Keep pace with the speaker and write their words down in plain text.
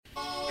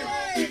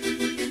Dubs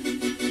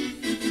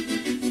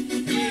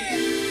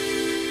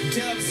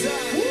up.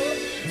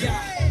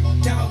 Yeah.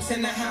 Dogs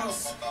in the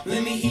house.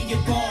 Let me hear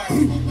your bar.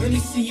 Let me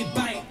see you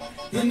bite.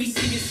 Let me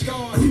see your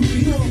scar.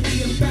 You know what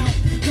we about.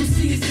 Come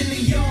see us in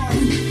the yard.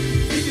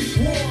 This is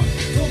war.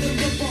 Golden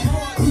Ripper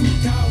hard.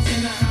 Dogs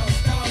in the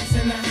house. Dogs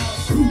in the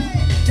house.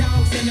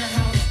 Dogs in the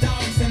house.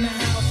 Dogs in the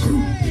house.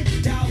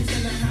 Dogs in the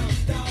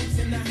house. Dogs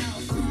in the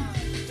house.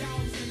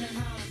 Dogs in the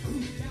house.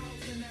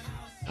 Dogs in the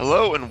house.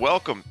 Hello and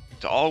welcome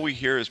to All We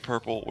Hear is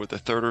Purple. We're the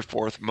third or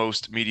fourth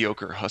most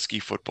mediocre Husky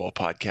football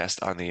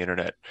podcast on the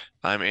internet.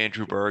 I'm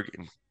Andrew Berg,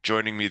 and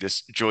joining me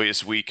this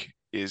joyous week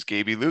is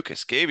Gaby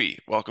Lucas. Gaby,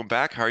 welcome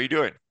back. How are you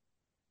doing?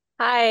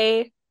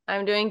 Hi,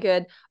 I'm doing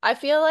good. I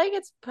feel like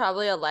it's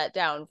probably a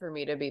letdown for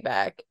me to be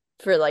back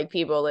for like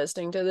people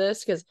listening to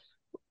this because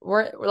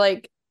we're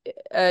like,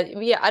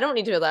 yeah, I don't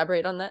need to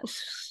elaborate on that.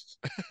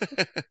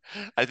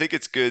 I think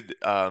it's good.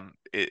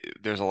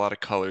 There's a lot of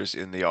colors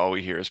in the All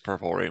We Hear is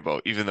Purple rainbow,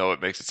 even though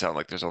it makes it sound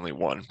like there's only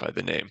one by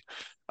the name.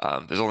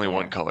 There's only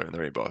one Yeah, color in the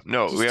rainbow.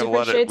 No, we just have a different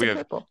lot of shades we of have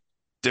purple.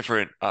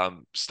 different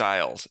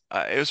styles.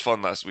 It was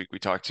fun last week. We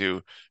talked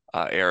to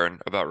Aaron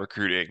about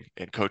recruiting,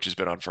 and Coach has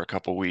been on for a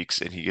couple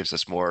weeks, and he gives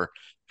us more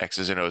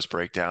X's and O's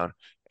breakdown.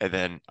 And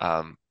then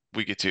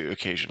we get to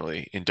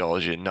occasionally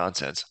indulge in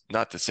nonsense.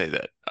 Not to say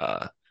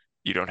that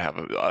you don't have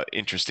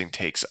interesting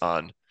takes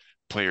on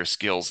player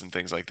skills and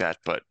things like that,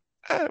 but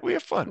we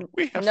have fun.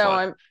 We have No, fun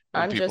I'm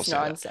when I'm people just say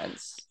that.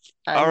 nonsense.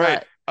 All I'm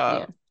right. not,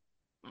 yeah.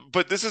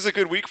 But this is a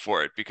good week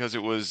for it because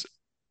it was,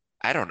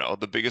 I don't know,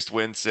 the biggest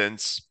win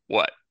since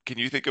what? Can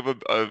you think of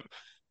a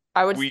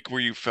I would week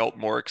where you felt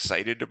more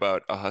excited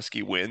about a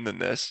Husky win than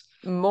this?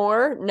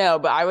 more, no,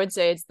 but I would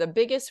say it's the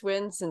biggest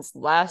win since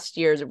last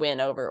year's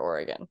win over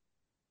Oregon,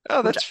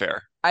 Oh, which that's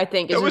fair. I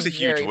think is That a was a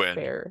huge very win.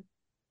 fair.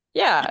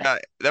 Yeah, Yeah,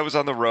 that was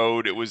on the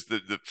road. It was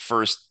the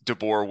first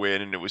DeBoer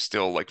win, and it was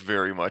still like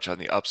very much on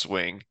the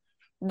upswing.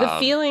 the Um,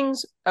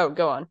 feelings. Oh,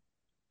 go on.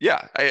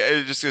 yeah, I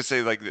was just gonna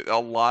say like a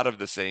lot of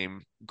the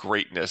same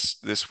greatness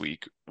this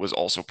week was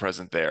also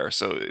present there.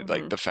 So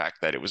like Hmm. the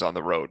fact that it was on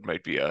the road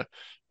might be a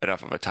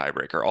enough of a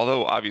tiebreaker.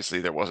 Although obviously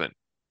there wasn't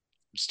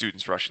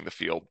students rushing the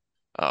field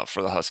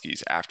for the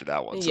Huskies after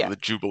that one, so Yeah. the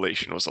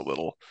jubilation was a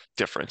little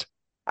different.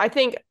 I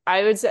think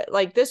I would say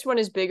like this one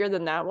is bigger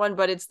than that one,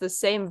 but it's the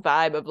same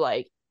vibe of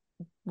like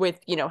with,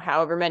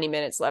 however many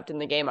minutes left in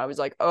the game, I was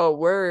like, oh,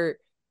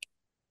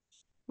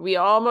 we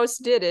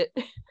almost did it,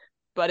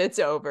 but it's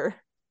over.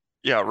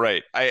 Yeah,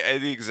 right. I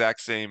had the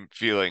exact same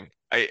feeling.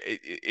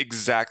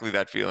 Exactly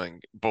that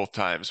feeling both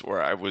times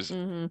where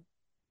Hmm.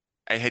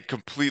 I had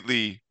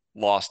completely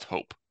lost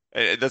hope.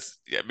 That's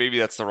yeah, maybe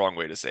that's the wrong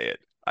way to say it.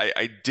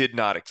 I did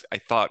not ex I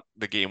thought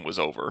the game was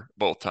over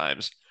both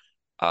times.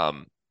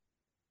 Um,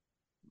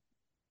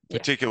 Yeah.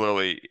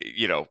 Particularly,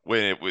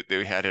 when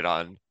they had it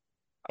on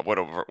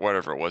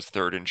whatever it was,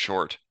 third and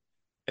short,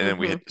 and then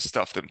we Hmm. had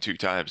stuffed them two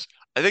times.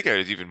 I think I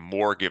was even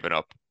more given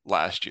up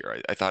last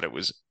year. I thought it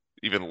was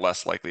even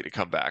less likely to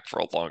come back for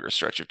a longer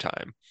stretch of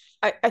time.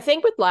 I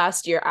think with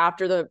last year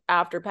after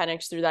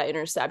Penix threw that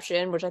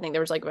interception, which I think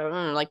there was like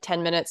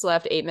 10 minutes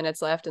left, 8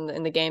 minutes left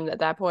in the game at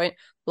that point,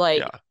 like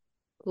Yeah.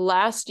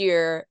 last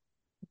year,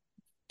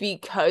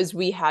 because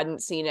we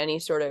hadn't seen any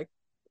sort of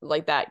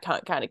like that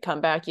kind of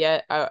comeback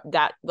yet.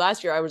 That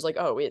last year I was like,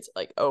 oh, it's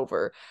like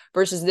over.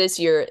 Versus this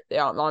year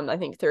on I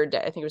think third day,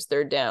 I think it was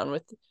third down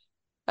with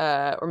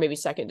or maybe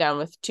second down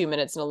with 2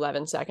 minutes and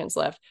 11 seconds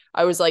left.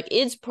 I was like,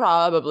 it's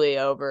probably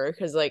over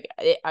because like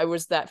I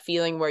was that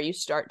feeling where you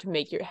start to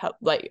make your help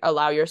like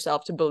allow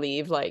yourself to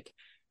believe like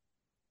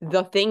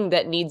the thing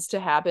that needs to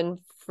happen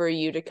for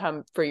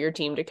your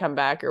team to come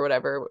back or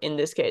whatever, in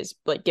this case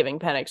like giving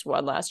Penix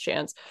one last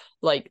chance,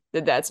 like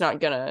that's not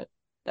gonna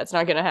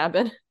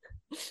happen.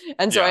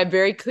 And so Yeah. I have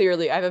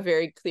a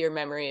very clear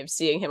memory of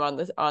seeing him on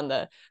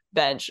the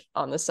bench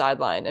on the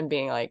sideline and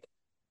being like,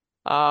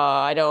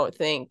 I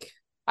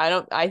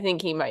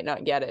think he might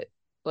not get it.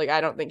 Like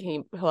I don't think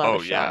he'll have a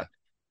Oh yeah. shot.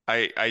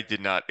 I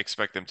did not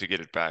expect them to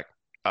get it back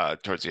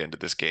towards the end of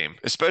this game,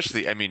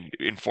 especially, I mean,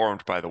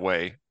 informed by the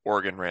way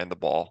Oregon ran the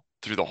ball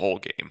through the whole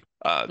game.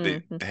 They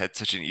Mm-hmm. had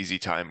such an easy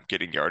time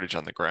getting yardage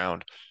on the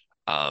ground.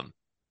 Um,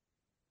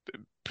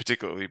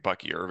 Particularly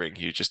Bucky Irving,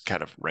 he just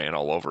kind of ran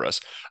all over us.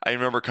 I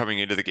remember coming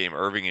into the game,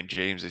 Irving and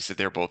James, they said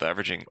they're both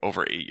averaging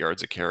over 8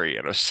 yards a carry,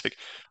 and I was just like,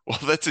 well,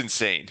 that's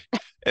insane.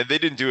 And they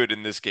didn't do it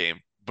in this game,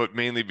 but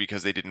mainly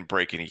because they didn't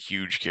break any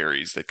huge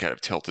carries that kind of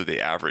tilted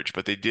the average,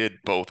 but they did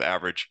both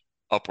average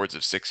upwards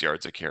of 6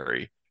 yards a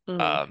carry,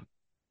 Mm-hmm. um,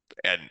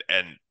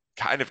 and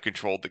kind of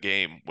controlled the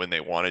game when they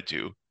wanted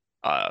to.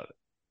 Uh,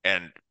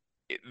 and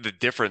the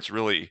difference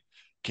really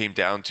came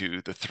down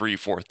to the three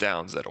fourth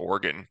downs that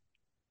Oregon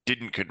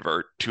didn't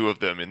convert, two of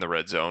them in the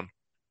red zone.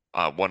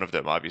 One of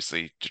them,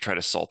 obviously, to try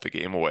to salt the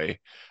game away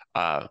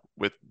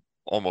with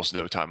almost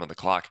no time on the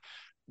clock.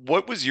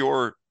 What was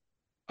your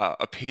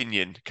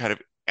opinion kind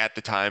of at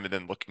the time and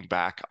then looking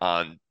back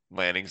on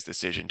Lanning's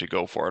decision to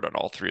go for it on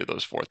all three of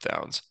those fourth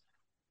downs?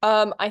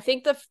 I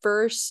think the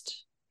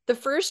first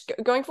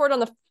going forward on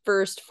the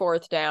first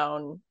fourth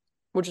down,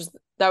 which is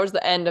that was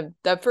the end of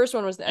the first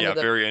one was the end Yeah, of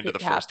the very end of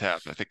the half. first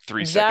half. I think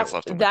 3 seconds That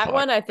left on the that clock.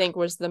 one I think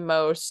was the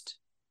most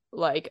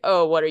like,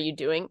 oh, what are you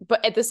doing?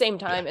 But at the same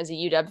Yeah. time, as a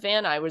UW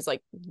fan, I was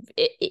like,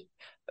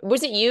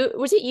 was it you?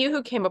 Was it you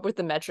who came up with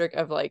the metric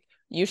of like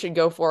you should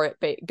go for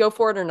it, go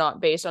for it or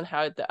not, based on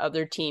how the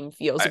other team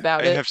feels I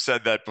about it? have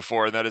said that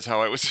before, and that is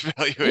how I was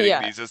evaluating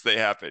Yeah, these as they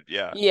happened.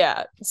 Yeah.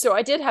 yeah. So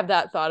I did have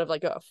that thought of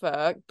like, oh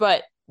fuck,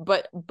 but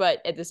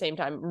at the same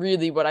time,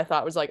 really, what I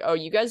thought was like, oh,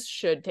 you guys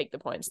should take the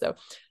points though.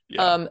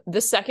 Yeah.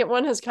 The second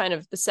one has kind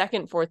of the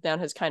second fourth down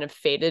has kind of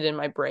faded in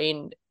my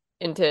brain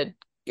into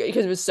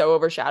because it was so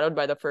overshadowed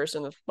by the first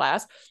and the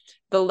last.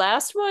 The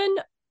last one,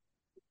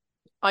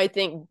 I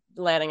think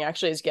Lanning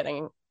actually is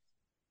getting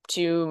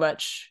too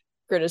much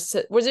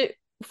criticism. Was it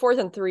 4th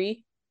and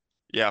 3?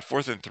 Yeah,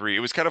 4th and 3. It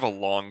was kind of a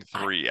long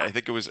three. I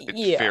think it was a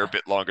fair Yeah.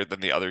 bit longer than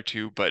the other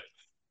two, but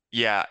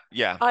yeah,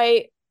 yeah.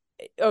 I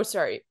oh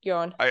sorry, go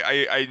on.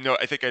 I know.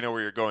 I think I know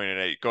where you're going, and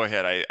I go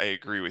ahead. I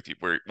agree with you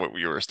where what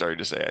you were starting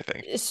to say, I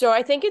think. So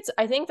I think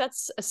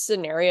that's a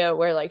scenario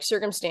where like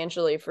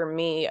circumstantially for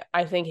me,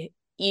 I think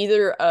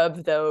either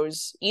of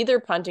those, either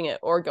punting it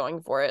or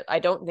going for it, I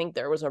don't think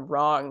there was a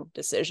wrong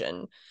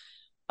decision.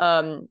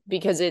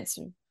 Because it's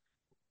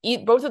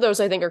both of those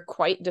I think are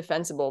quite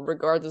defensible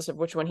regardless of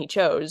which one he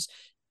chose.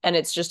 And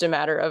it's just a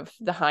matter of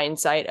the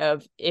hindsight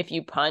of if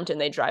you punt and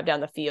they drive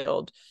down the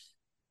field,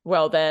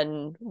 well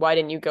then why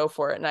didn't you go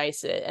for it and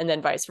ice it? And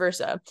then vice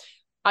versa.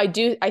 I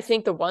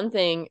think the one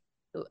thing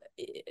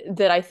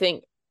that I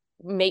think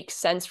makes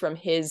sense from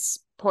his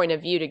point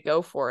of view to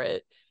go for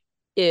it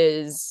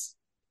is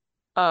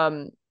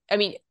I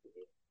mean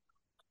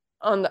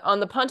on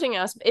the punting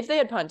aspect, if they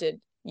had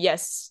punted,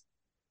 yes,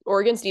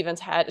 Oregon's defense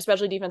had,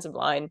 especially defensive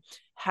line,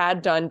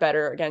 had done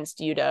better against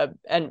UW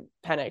and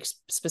Penix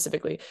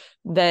specifically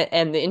than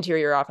and the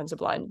interior offensive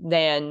line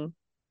than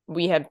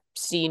we have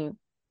seen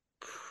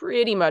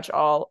pretty much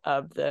all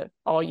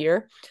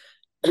year.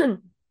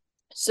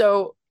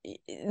 So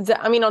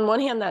I mean, on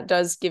one hand, that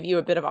does give you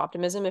a bit of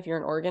optimism if you're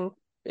in Oregon,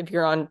 if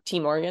you're on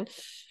Team Oregon.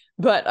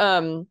 But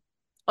on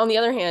the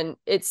other hand,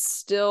 it's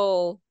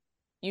still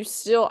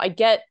I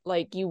get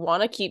like you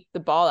want to keep the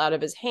ball out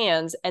of his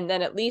hands, and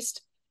then at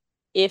least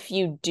if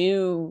you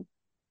do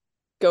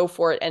go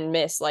for it and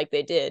miss like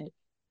they did,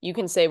 you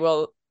can say,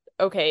 well,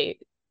 okay,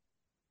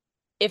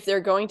 if they're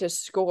going to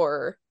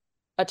score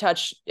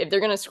if they're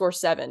going to score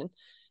 7,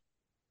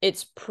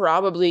 it's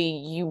probably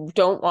you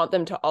don't want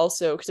them to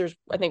also, because there's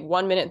I think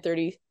 1 minute and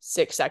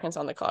 36 seconds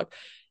on the clock.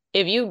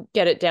 If you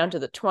get it down to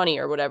the 20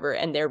 or whatever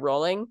and they're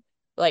rolling,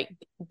 like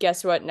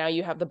guess what? Now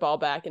you have the ball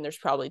back and there's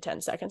probably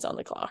 10 seconds on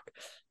the clock.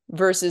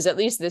 Versus at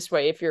least this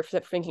way, if you're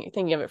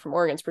thinking of it from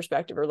Oregon's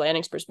perspective or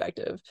Lanning's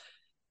perspective,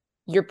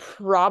 you're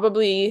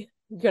probably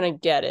gonna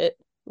get it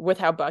with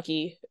how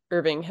Bucky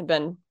Irving had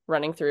been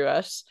running through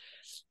us.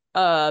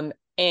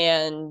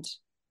 And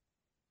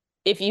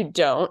if you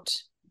don't,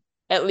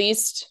 at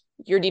least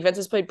your defense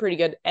has played pretty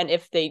good. And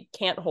if they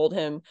can't hold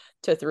him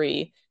to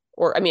 3,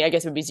 or I mean, I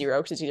guess it would be 0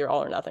 because it's either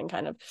all or nothing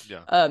kind of.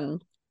 Yeah.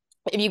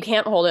 If you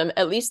can't hold him,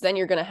 at least then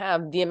you're going to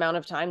have the amount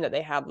of time that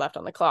they have left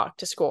on the clock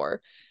to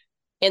score.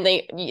 And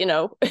they,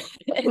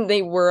 and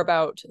they were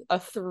about a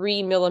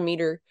 3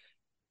 millimeter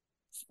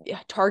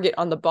target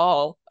on the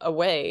ball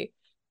away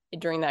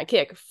during that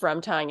kick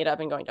from tying it up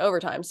and going to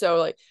overtime. So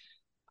like,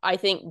 I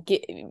think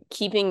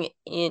keeping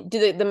in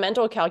the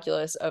mental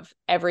calculus of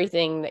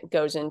everything that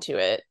goes into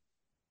it,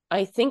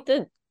 I think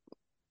that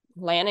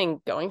Lanning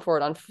going for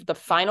it on the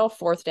final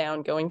 4th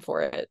down, going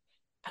for it,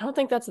 I don't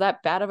think that's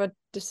that bad of a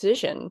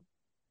decision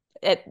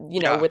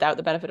Yeah. without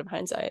the benefit of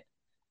hindsight.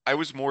 I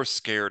was more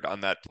scared on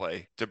that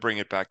play to bring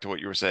it back to what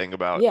you were saying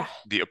about Yeah.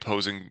 the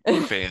opposing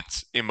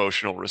fans'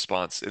 emotional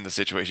response in the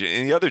situation.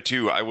 And the other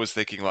two, I was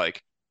thinking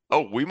like,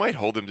 oh, we might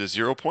hold them to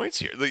 0 points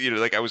here.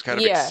 Like I was kind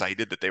of Yeah,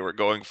 excited that they were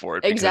going for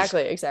it because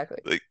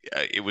exactly. like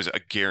it was a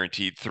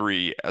guaranteed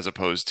 3 as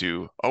opposed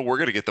to, oh, we're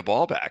gonna get the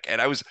ball back.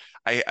 And I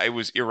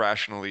was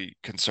irrationally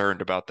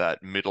concerned about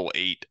that middle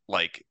 8,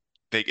 like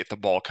they get the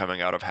ball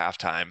coming out of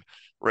halftime.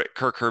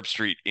 Kirk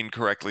Herbstreit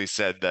incorrectly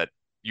said that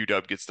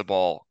UW gets the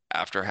ball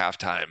after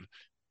halftime.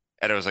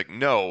 And I was like,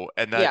 no.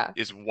 And that Yeah.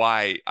 is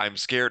why I'm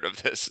scared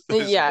of this.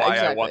 This is Yeah, why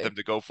I want exactly. them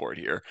to go for it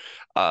here.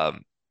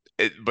 Um,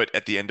 but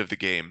at the end of the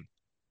game,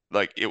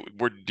 like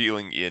we're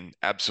dealing in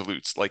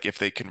absolutes. Like if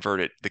they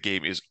convert it, the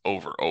game is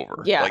over.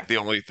 Yeah. Like the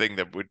only thing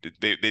that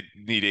they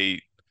need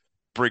a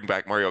bring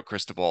back Mario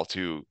Cristobal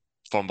to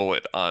fumble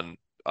it on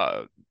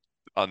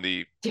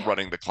the Yeah.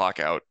 running the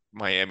clock out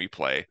Miami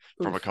play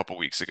from a Oof. couple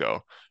weeks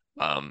ago,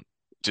 um,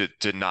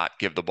 to not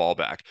give the ball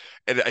back.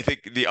 And I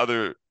think the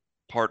other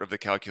part of the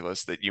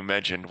calculus that you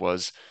mentioned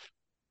was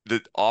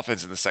the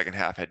offense in the second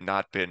half had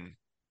not been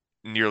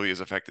nearly as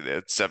effective. They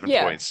had 7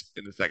 Yeah. points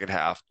in the second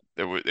half.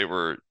 They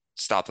were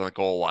stopped on the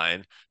goal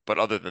line, but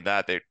other than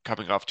that, they're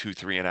coming off 2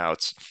 3 and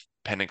outs.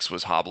 Penix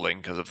was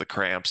hobbling because of the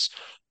cramps,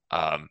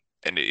 and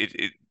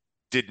it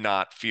did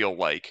not feel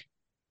like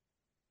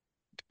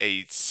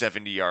a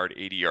 70-yard,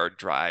 80-yard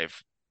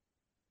drive,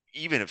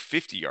 even a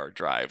 50-yard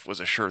drive was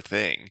a sure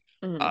thing.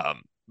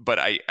 Mhm. but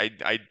I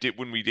did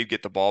when we did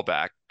get the ball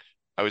back,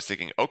 I was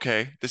thinking,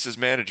 okay, this is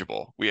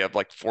manageable. We have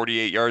like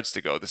 48 yards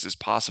to go. This is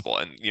possible.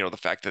 And the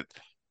fact that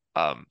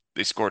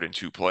they scored in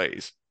 2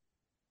 plays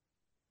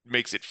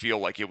makes it feel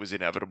like it was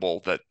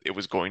inevitable that it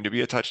was going to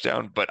be a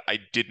touchdown, but I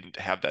didn't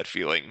have that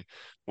feeling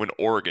when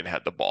Oregon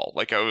had the ball.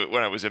 Like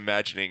when I was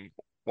imagining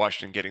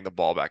Washington getting the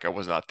ball back, I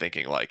was not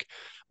thinking like,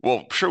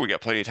 well, sure, we got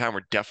plenty of time.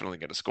 We're definitely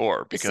going to score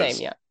Same, because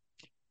yeah.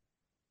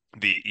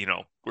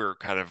 we're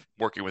kind of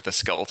working with a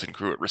skeleton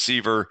crew at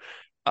receiver.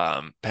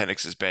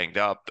 Penix is banged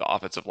up. The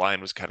offensive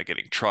line was kind of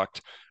getting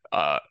trucked,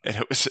 and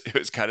it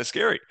was kind of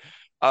scary.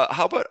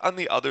 How about on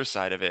the other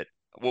side of it?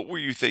 What were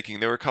you thinking?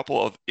 There were a couple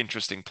of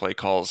interesting play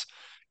calls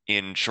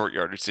in short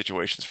yardage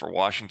situations for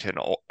Washington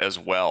as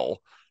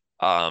well.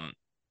 Um,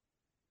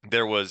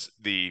 there was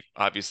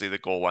obviously the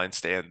goal line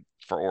stand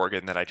for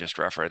Oregon that I just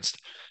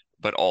referenced,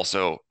 but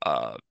also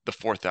the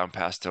fourth down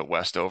pass to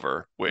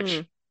Westover, which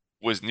Mm.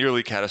 was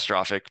nearly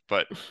catastrophic,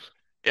 but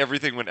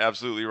everything went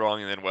absolutely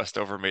wrong, and then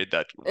Westover made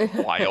that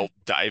wild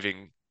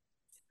diving,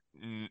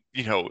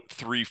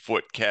 3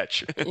 foot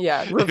catch.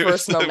 Yeah, It was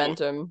reverse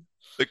momentum.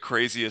 the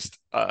craziest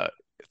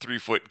 3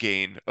 foot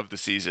gain of the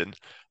season.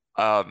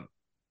 Um,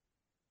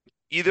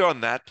 Either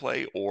on that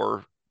play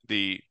or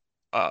the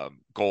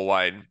goal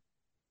line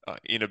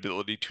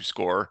inability to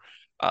score,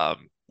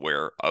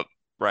 where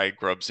Ryan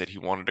Grubb said he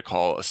wanted to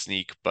call a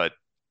sneak, but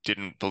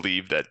didn't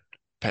believe that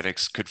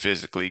Penix could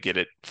physically get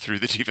it through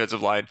the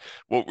defensive line.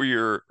 What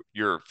were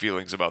your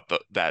feelings about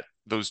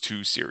those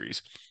two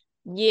series?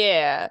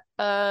 Yeah.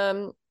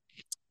 Well,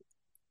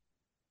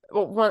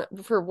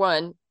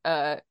 one,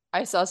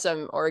 I saw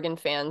some Oregon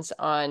fans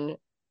on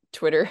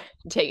Twitter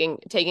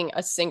taking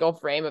a single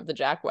frame of the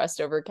Jack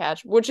Westover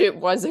catch, which it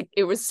was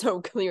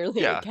so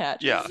clearly a Yeah,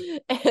 catch, yeah,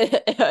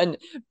 and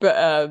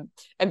but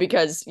and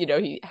because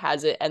he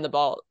has it and the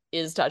ball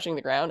is touching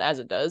the ground as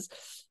it does,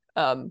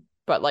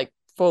 but like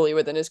fully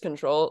within his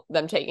control,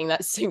 them taking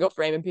that single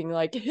frame and being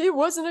like it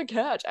wasn't a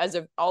catch, as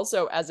if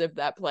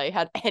that play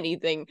had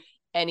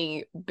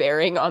any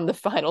bearing on the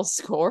final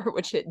score,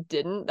 which it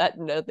didn't. That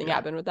nothing yeah.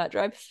 happened with that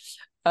drive.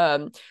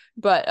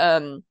 But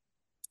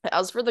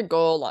as for the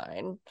goal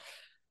line,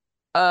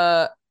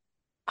 uh,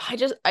 I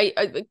just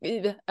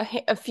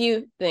a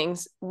few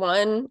things.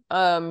 One,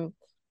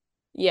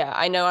 yeah,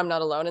 I know I'm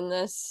not alone in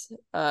this.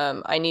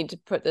 I need to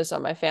put this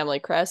on my family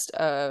crest.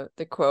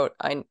 The quote,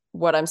 I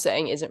what I'm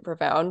saying isn't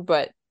profound,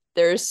 but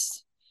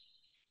there's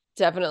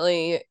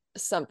definitely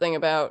something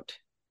about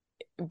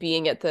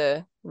being at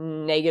the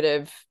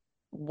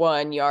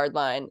 -1 yard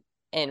line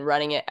and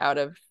running it out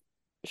of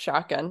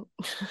shotgun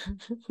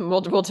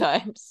multiple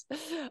times.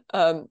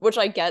 Which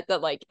I get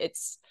that like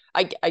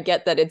I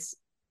get that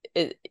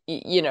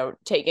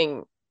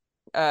taking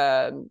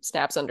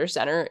snaps under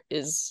center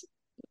is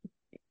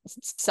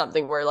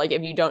something where like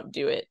if you don't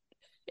do it,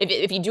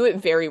 if you do it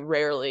very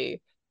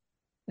rarely,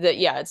 that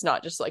yeah, it's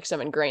not just like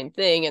some ingrained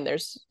thing and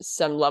there's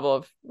some level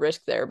of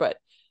risk there, but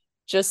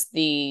just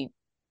the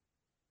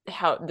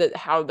how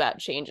that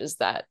changes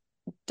that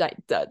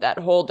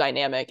whole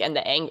dynamic and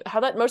the angle, how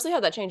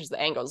that changes the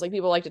angles. Like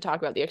people like to talk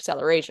about the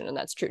acceleration, and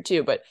that's true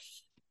too, but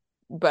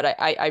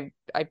I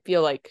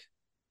feel like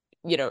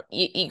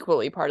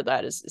equally part of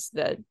that is just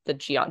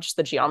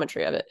the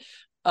geometry of it.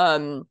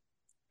 um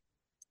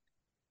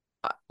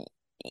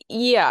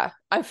yeah,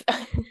 I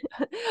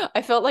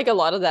felt like a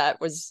lot of that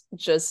was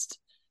just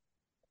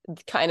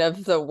kind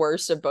of the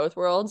worst of both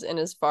worlds, and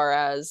as far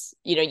as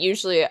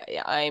usually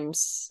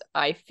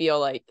I feel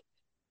like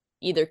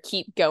either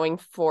keep going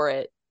for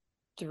it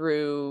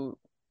through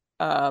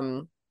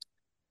um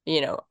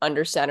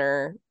under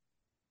center,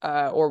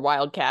 or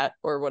wildcat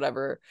or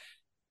whatever,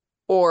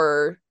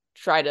 or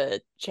try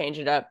to change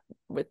it up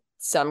with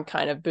some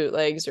kind of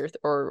bootlegs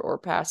or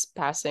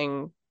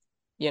passing,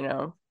 you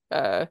know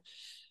uh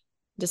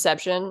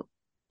deception,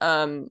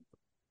 um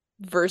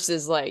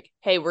versus like,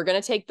 hey, we're going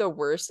to take the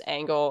worst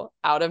angle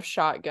out of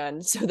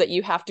shotgun so that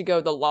you have to go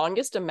the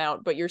longest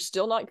amount, but you're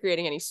still not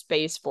creating any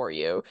space for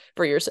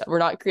yourself. We're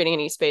not creating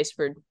any space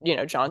for,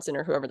 Johnson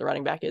or whoever the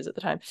running back is at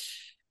the time.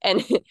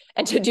 And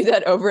and to do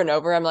that over and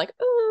over, I'm like,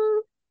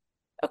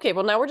 okay,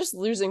 well now we're just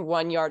losing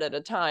 1 yard at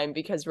a time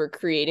because we're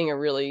creating a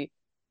really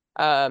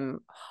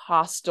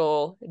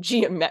hostile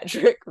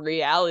geometric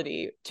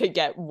reality to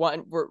get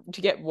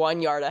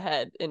 1 yard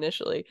ahead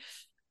initially.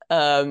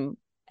 um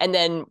and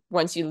then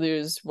once you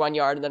lose 1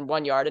 yard and then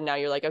 1 yard, and now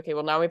you're like, okay,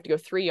 well now we have to go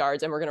 3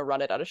 yards and we're going to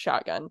run it out of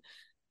shotgun,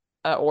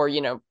 or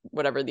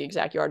whatever the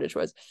exact yardage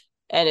was.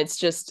 And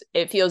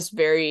it feels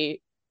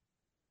very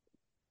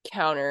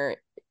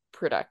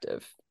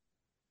counterproductive.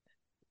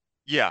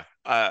 Yeah,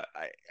 I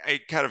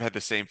kind of had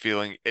the same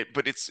feeling,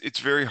 but it's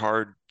very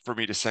hard for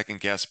me to second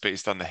guess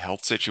based on the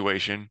health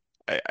situation.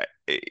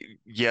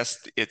 Yes,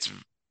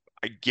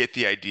 I get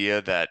the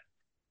idea that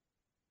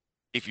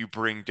if you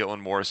bring Dylan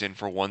Morris in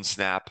for one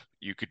snap,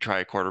 you could try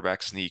a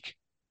quarterback sneak,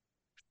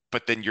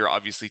 but then you're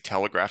obviously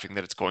telegraphing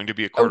that it's going to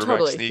be a Oh, quarterback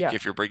totally. sneak Yeah.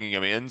 if you're bringing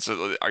him in.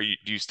 So do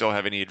you still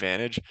have any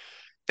advantage?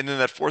 And then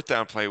that fourth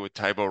down play with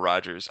Tybo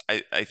Rogers,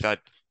 I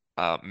thought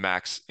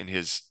Max in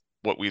his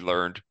what we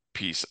learned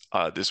piece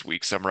this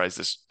week summarized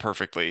this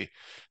perfectly,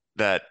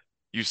 that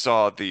you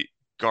saw the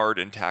guard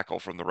and tackle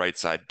from the right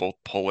side both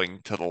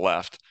pulling to the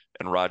left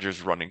and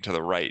Rodgers running to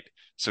the right.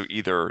 So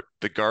either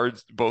the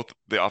guards, both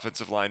the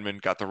offensive linemen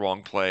got the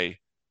wrong play,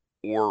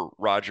 or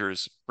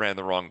Rodgers ran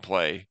the wrong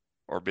play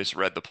or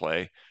misread the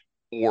play,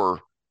 or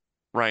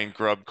Ryan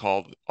Grubb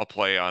called a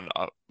play on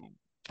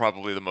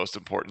probably the most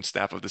important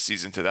snap of the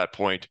season to that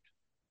point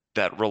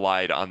that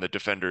relied on the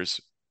defenders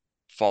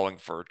falling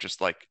for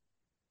just like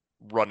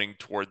running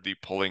toward the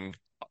pulling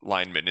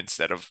lineman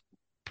instead of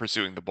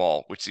pursuing the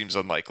ball, which seems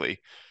unlikely.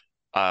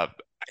 Uh,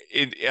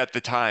 at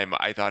the time,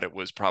 I thought it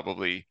was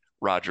probably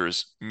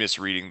Rodgers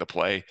misreading the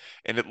play,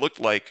 and it looked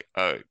like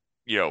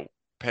you know,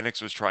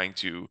 Penix was trying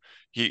to.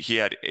 He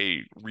had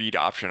a read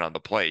option on the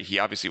play. He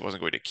obviously wasn't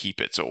going to keep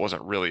it, so it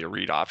wasn't really a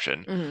read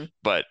option. Mm-hmm.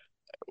 But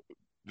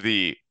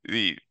the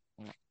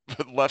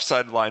left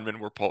side linemen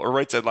were pull or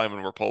right side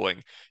linemen were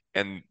pulling,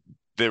 and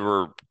there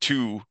were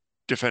two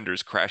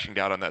defenders crashing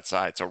down on that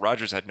side. So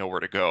Rodgers had nowhere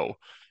to go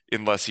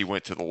unless he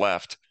went to the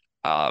left.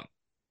 Uh,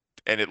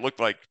 and it looked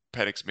like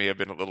Penix may have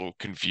been a little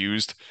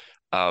confused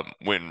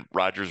when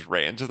Rodgers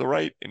ran to the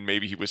right, and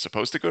maybe he was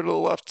supposed to go to the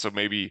left. So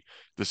maybe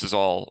this is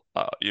all,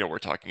 we're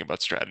talking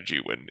about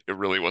strategy when it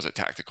really was a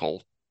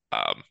tactical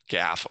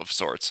gaffe of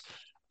sorts.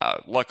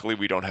 Luckily,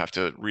 we don't have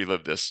to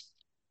relive this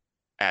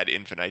ad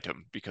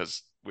infinitum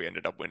because we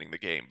ended up winning the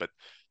game. But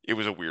it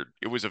was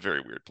a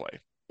very weird play.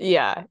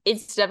 Yeah,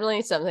 it's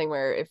definitely something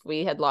where if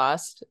we had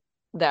lost,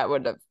 that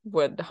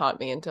would haunt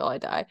me until I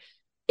die.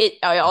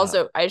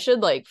 I should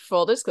like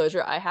full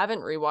disclosure, I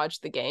haven't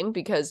rewatched the game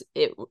because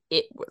it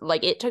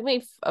took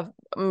me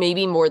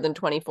maybe more than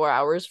 24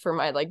 hours for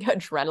my like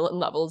adrenaline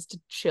levels to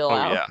chill Oh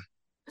out. yeah.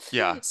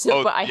 Yeah. So,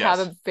 Oh but I have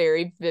yes. a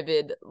very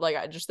vivid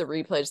just the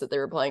replays that they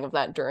were playing of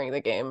that during the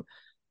game.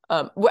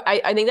 I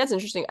think that's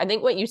interesting. I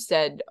think what you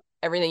said,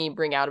 everything you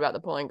bring out about the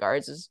pulling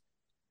guards is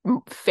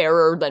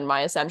fairer than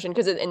my assumption,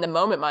 because in the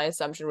moment my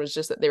assumption was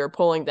just that they were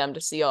pulling them to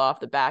seal off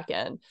the back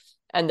end,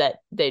 and that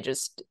they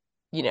just,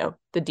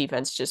 the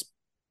defense just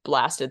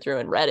blasted through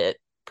and read it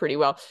pretty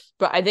well.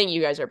 But I think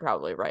you guys are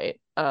probably right.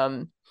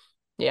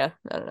 Yeah,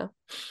 I don't know.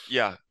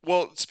 Yeah.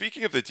 Well,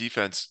 speaking of the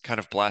defense kind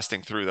of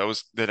blasting through, that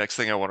was the next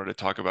thing I wanted to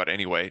talk about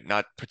anyway,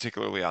 not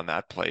particularly on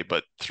that play,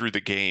 but through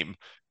the game,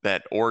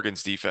 that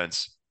Oregon's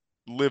defense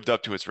lived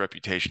up to its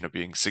reputation of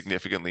being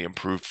significantly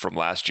improved from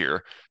last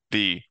year.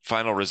 The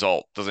final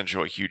result doesn't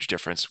show a huge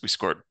difference. We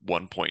scored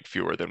 1 point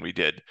fewer than we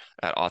did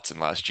at Autzen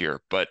last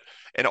year.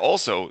 And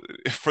also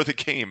for the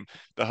game,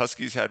 the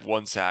Huskies had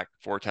 1 sack,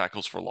 4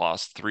 tackles for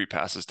loss, 3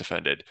 passes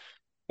defended.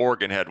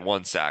 Oregon had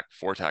 1 sack,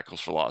 4 tackles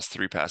for loss,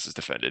 3 passes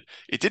defended.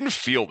 It didn't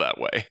feel that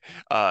way.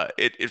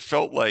 It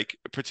felt like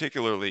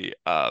particularly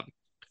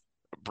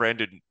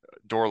Brandon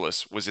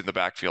Dorlus was in the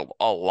backfield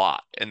a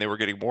lot, and they were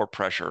getting more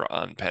pressure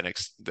on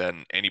Penix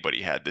than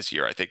anybody had this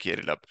year. I think he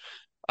ended up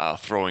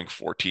throwing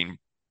 14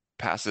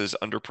 passes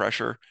under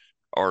pressure,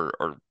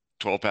 or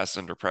 12 passes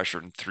under pressure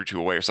and threw 2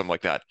 away or something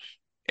like that.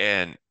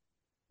 And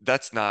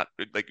that's not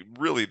like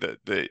really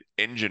the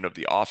engine of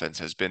the offense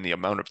has been the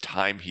amount of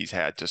time he's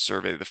had to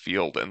survey the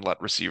field and let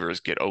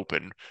receivers get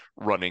open,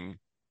 running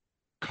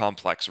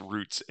complex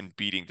routes and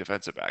beating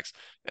defensive backs.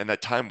 And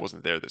that time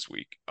wasn't there this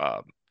week.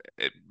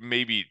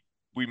 Maybe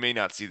we may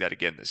not see that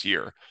again this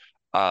year.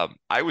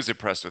 I was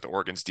impressed with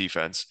Oregon's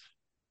defense.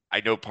 I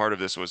know part of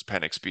this was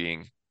Penix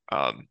being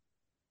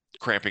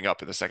cramping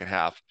up in the second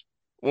half.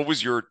 What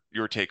was your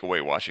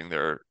takeaway watching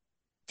their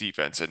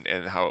defense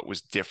and how it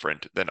was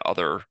different than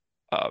other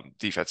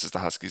defenses the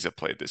Huskies have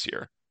played this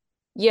year?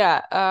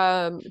 Yeah,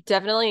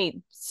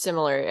 definitely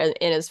similar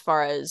in as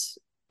far as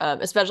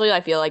especially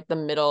I feel like the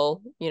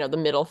middle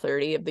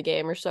 30 of the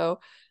game or so,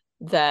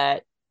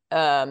 that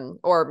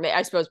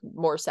I suppose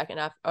more second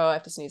half. Oh, I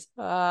have to sneeze.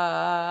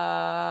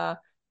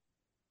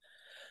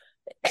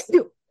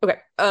 Okay.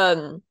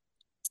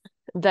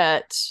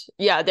 That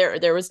yeah,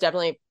 there was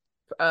definitely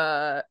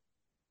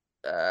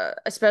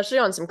especially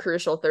on some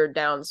crucial third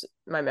downs,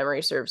 my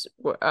memory serves,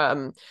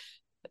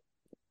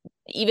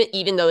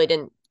 even though they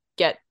didn't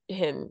get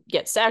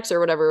sacks or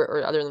whatever,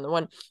 or other than the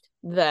one,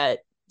 that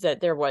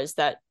there was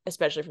that,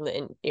 especially from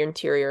the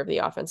interior of the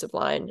offensive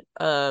line,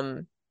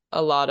 a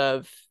lot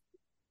of,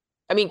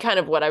 I mean, kind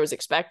of what I was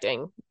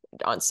expecting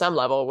on some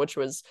level, which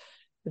was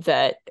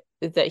that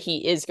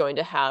he is going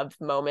to have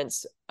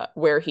moments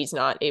where he's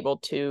not able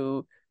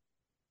to,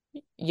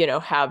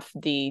 have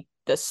the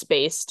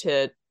space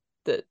to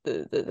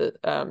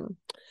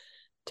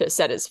to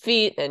set his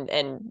feet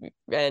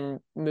and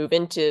move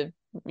into,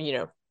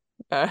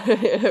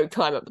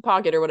 climb up the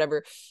pocket or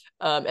whatever,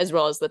 as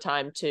well as the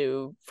time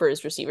for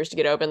his receivers to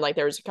get open. Like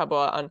there was a couple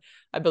on,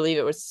 I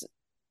believe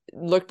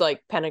looked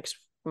like Penix.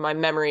 My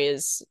memory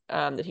is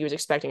that he was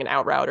expecting an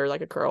out route or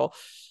like a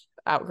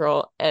out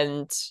curl,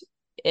 and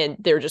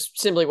there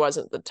just simply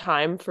wasn't the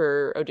time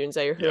for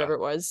Odunze or whoever it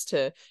was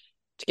to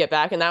get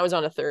back, and that was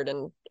on a third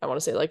and I want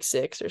to say like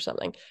 6 or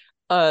something.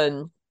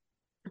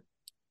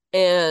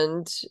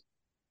 And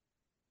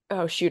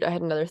oh shoot, I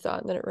had another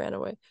thought and then it ran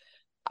away.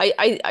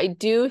 I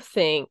do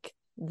think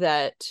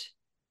that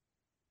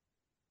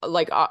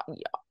like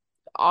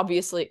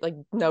obviously, like,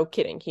 no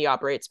kidding, he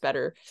operates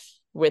better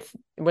with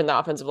when the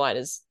offensive line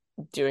is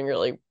doing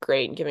really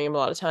great and giving him a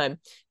lot of time.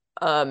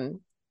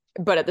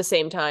 But at the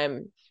same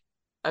time,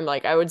 I'm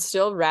like, I would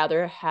still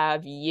rather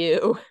have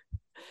you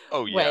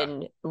Oh yeah. Yeah.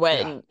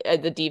 when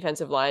the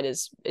defensive line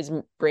is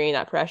bringing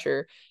that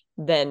pressure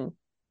than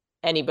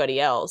anybody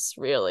else,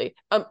 really.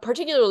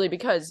 Particularly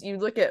because you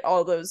look at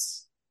all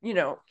those,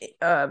 those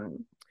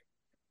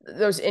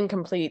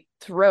incomplete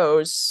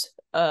throws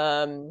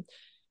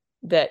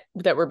that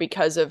were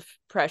because of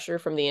pressure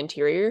from the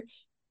interior,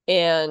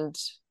 and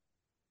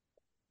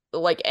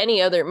like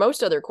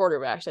most other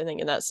quarterbacks, I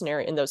think in that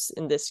scenario, in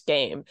this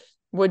game,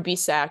 would be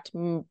sacked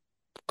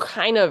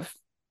kind of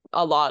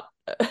a lot.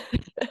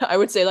 I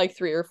would say like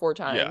 3 or 4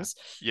 Yeah. times,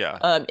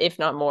 Yeah. if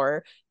not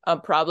more.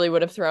 Probably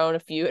would have thrown a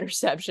few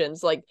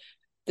interceptions. Like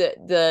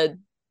the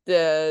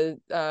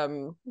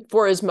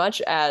for as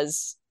much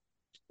as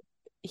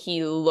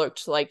he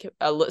looked like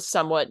a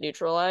somewhat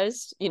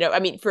neutralized, I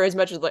mean, for as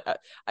much as like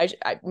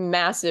I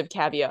massive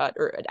caveat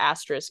or an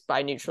asterisk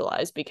by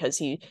neutralized, because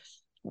he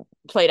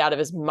played out of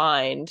his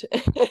mind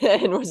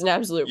and was an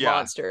absolute Yeah.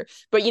 monster.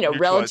 But Neutralized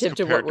relative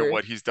to what compared to we're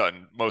what he's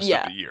done most of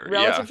yeah, the year.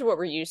 relative Yeah. to what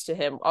we're used to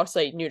him, I'll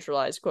say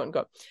neutralized, quote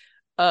unquote.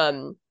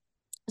 Um,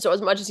 so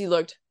as much as he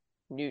looked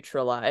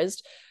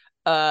neutralized,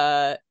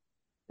 uh,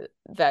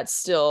 that's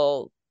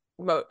still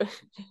mo-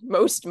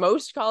 most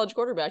college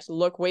quarterbacks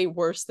look way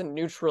worse than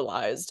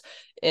neutralized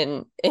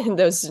in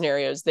those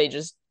scenarios. They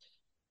just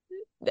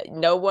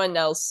no one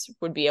else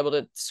would be able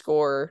to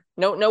score.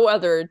 No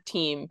other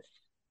team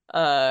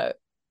uh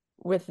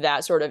with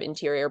that sort of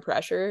interior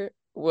pressure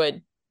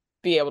would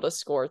be able to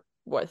score,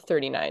 what,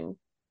 39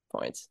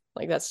 points.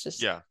 Like,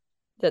 Yeah.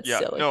 that's Yeah.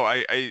 silly. No,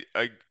 I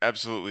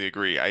absolutely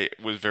agree. I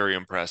was very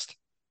impressed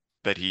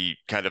that he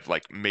kind of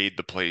like made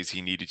the plays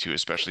he needed to,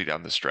 especially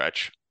down the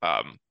stretch.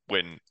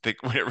 When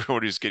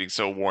everyone was getting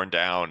so worn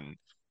down,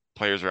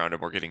 players around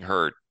him were getting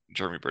hurt.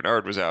 Jeremy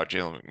Bernard was out,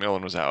 Jalen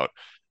McMillan was out.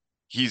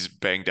 He's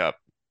banged up.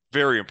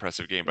 Very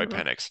impressive game by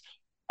Mm-hmm. Penix.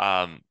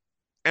 Um,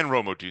 and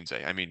Rome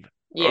Odunze. I mean,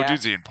 Yeah.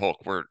 Odunze and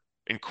Polk were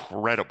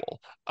incredible.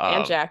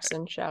 And Um,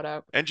 Jackson, shout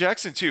out. and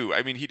Jackson too.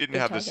 I mean, he didn't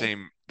Big have the talking.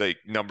 same like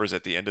numbers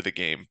at the end of the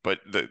game, but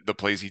the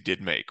plays he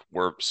did make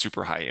were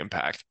super high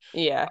impact.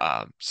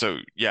 Yeah. So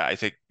yeah, I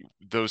think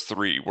those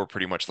three were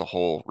pretty much the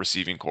whole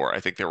receiving core. I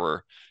think there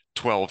were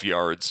 12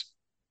 yards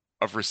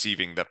of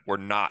receiving that were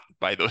not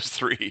by those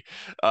three,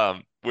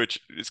 which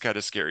is kind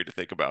of scary to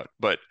think about.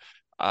 But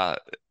uh,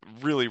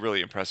 really, really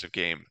impressive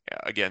game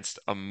against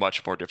a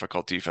much more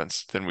difficult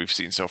defense than we've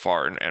seen so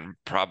far, and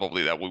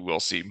probably that we will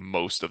see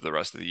most of the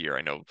rest of the year.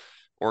 I know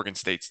Oregon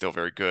State's still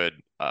very good.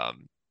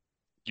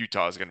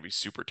 Utah is going to be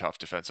super tough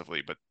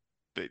defensively, but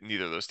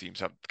neither of those teams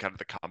have kind of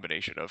the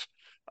combination of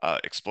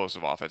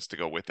explosive offense to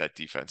go with that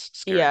defense,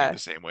 scaring you Yeah. the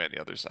same way on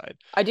the other side.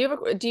 I do have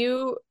a, do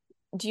you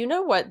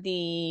know what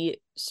the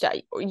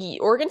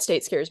Oregon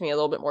State scares me a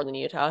little bit more than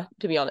Utah,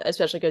 to be honest,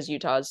 especially because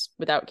Utah's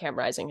without Cam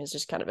Rising has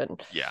just kind of been,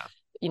 Yeah,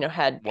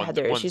 had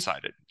their issues.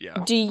 one-sided. Yeah.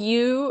 Do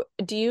you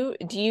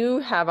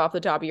have off the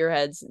top of your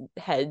head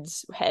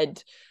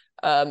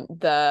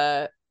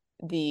the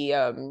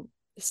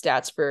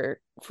stats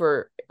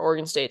for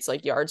Oregon State's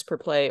like yards per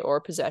play or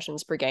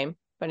possessions per game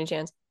by any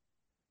chance?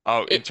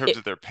 Oh, in terms It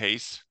of their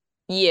pace,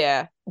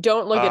 Yeah,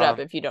 don't look it up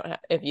um, if you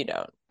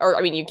don't, or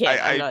I mean, you I can.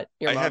 I'm I not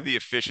your I have mom. the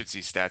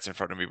efficiency stats in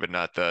front of me, but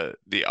not the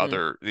Mm.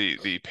 other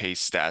the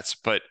pace stats.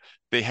 But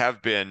they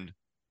have been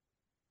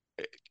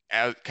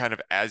as kind of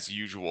as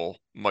usual,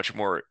 much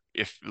more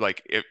if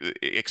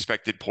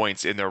expected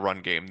points in their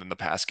run game than the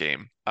pass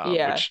game,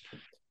 Yeah. which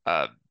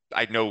uh,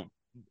 I know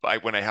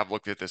when I have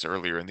looked at this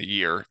earlier in the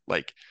year,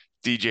 like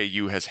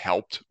DJU has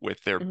helped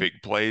with their Mhm. big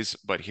plays,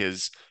 but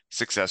his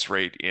success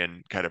rate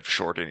in kind of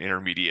short and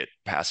intermediate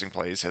passing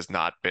plays has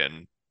not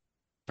been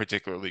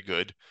particularly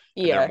good,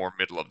 and they're Yeah. more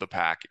middle of the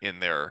pack in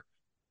their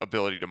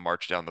ability to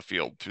march down the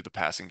field through the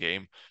passing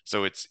game.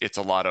 So it's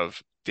a lot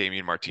of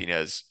Damian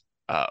Martinez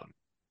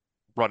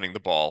running the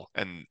ball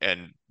and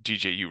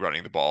DJU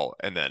running the ball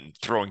and then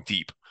throwing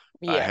deep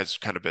Yeah. has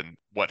kind of been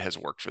what has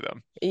worked for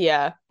them.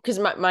 Yeah. Because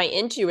my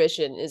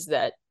intuition is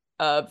that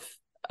of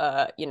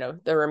the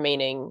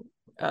remaining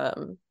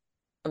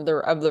of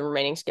the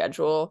remaining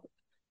schedule,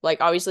 like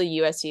obviously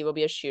USC will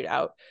be a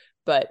shootout,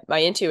 but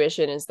my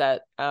intuition is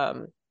that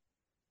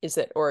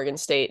Oregon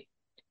State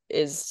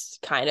is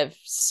kind of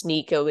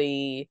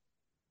sneakily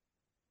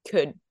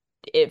could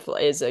if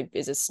is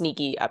a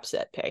sneaky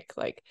upset pick,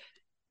 like,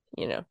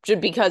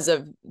 just because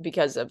of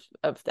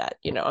that.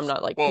 I'm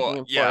not like Well, picking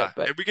him for it, yeah,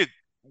 but and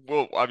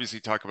we'll obviously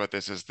talk about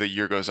this as the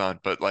year goes on,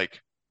 but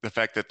like the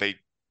fact that they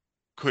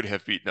could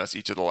have beaten us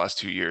each of the last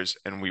 2 years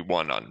and we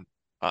won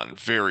on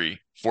very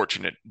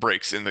fortunate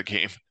breaks in the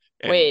game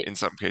and wait, in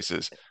some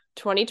cases.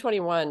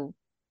 2021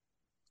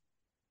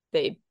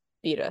 they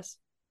beat us,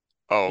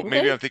 Oh, didn't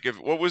maybe they? I'm thinking of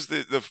what was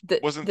the The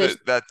wasn't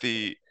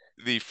the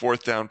the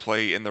fourth down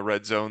play in the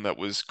red zone that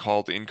was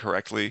called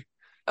incorrectly?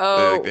 Like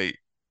oh they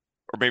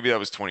or maybe that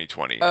was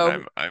 2020 and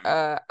oh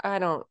I'm I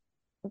don't.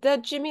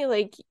 that Jimmy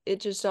Lake,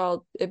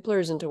 it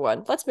blurs into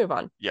one. Let's move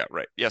on. Yeah,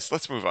 right. Yes,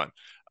 let's move on.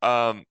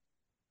 Um,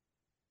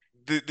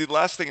 the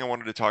last thing I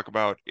wanted to talk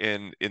about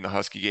in the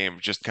Husky game,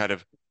 just kind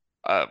of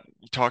uh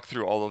talk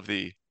through all of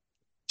the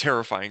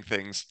terrifying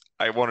things.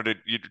 I wanted to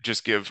you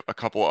just give a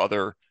couple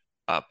other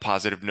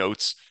positive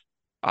notes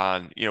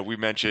on, we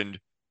mentioned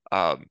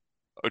um,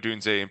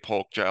 Odunze and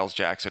Polk, Giles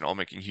Jackson all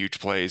making huge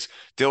plays.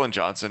 Dylan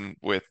Johnson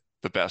with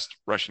the best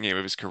rushing game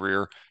of his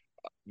career.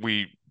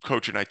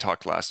 Coach and I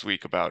talked last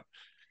week about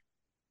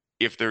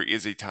if there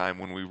is a time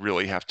when we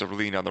really have to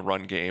lean on the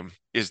run game,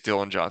 is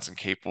Dylan Johnson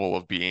capable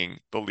of being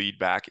the lead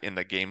back in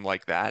the game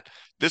like that?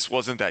 This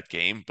wasn't that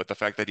game, but the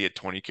fact that he had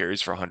 20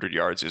 carries for 100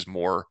 yards is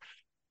more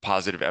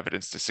positive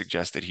evidence to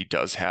suggest that he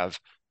does have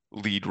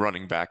lead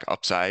running back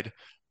upside.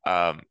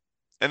 Um,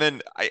 and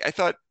then I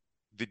thought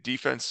the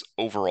defense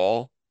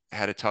overall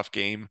had a tough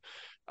game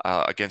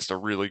against a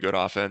really good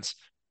offense.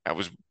 I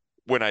was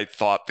When I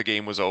thought the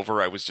game was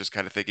over, I was just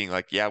kind of thinking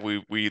like, yeah,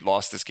 we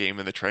lost this game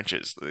in the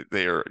trenches.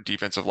 Their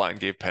defensive line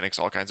gave Penix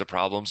all kinds of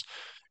problems,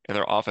 and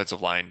their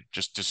offensive line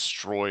just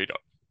destroyed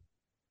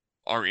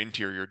our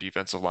interior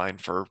defensive line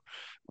for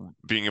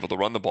being able to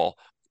run the ball.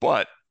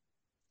 But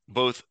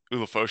both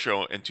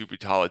Ulafosho and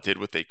Tuputala did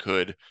what they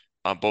could.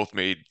 Both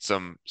made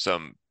some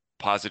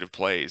positive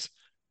plays,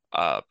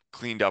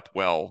 cleaned up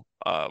well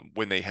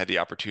when they had the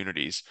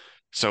opportunities.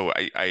 So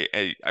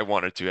I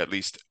wanted to at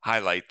least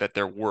highlight that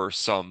there were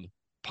some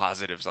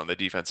positives on the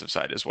defensive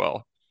side as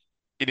well,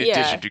 in addition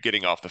Yeah. to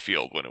getting off the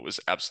field when it was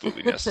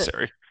absolutely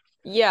necessary.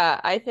 Yeah,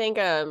 I think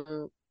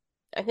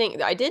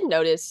I did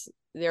notice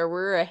there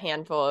were a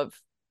handful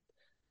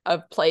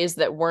of plays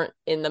that weren't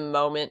in the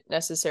moment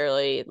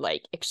necessarily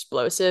like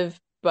explosive,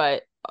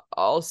 but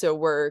also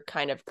were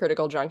kind of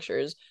critical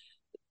junctures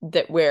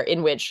that where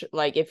in which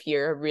like if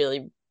you're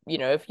really,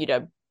 if you'd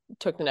have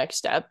took the next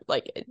step,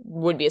 like it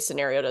would be a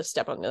scenario to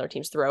step on the other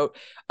team's throat.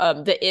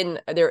 There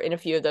in a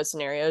few of those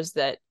scenarios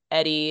that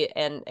Eddie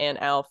and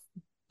Alf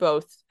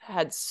both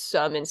had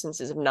some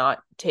instances of not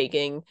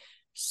taking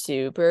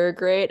super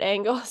great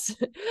angles.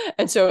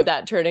 And so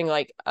that turning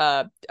like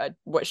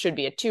what should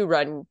be a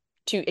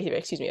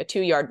a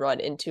 2 yard run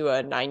into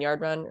a 9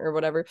 yard run or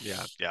whatever.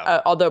 Yeah,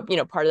 yeah. Although,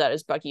 part of that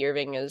is Bucky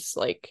Irving is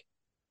like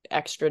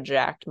extra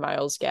jacked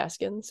Miles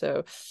Gaskin.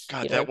 So,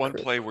 God, that one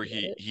play where he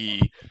credit.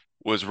 he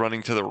was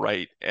running to the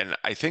right, and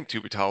I think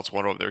Tubatel's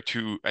one over there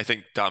too. I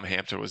think Dom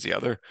Hampton was the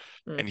other,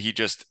 Mm. and he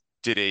just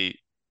did a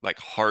like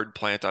hard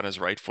plant on his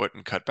right foot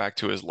and cut back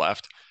to his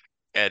left.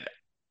 And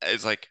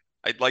it's like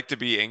I'd like to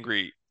be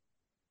angry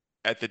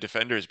at the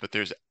defenders, but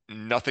there's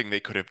nothing they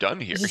could have done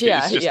here.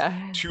 Yeah, It's just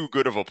yeah. too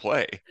good of a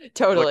play. Like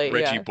Totally.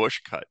 Reggie Yeah.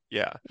 Bush cut.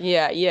 Yeah.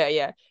 Yeah, yeah,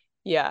 yeah.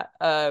 Yeah.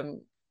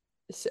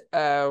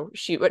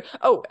 Shoot.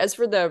 As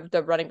for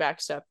the running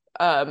back stuff,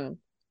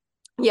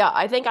 yeah,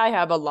 I think I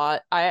have a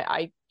lot.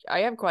 I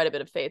have quite a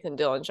bit of faith in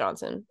Dylan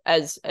Johnson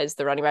as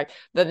the running back.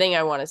 The thing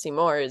I want to see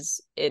more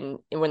is in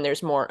when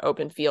there's more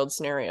open field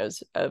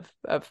scenarios of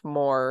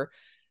more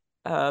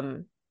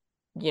um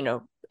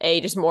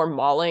just more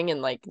mauling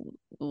and like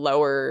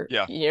lower,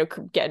 Yeah.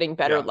 getting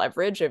better Yeah.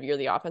 leverage of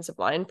the offensive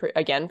line,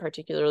 again,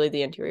 particularly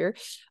the interior,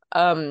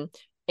 um,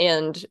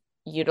 and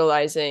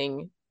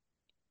utilizing,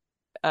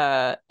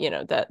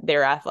 that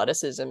their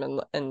athleticism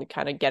and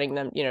kind of getting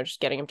them, just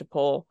getting them to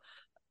pull,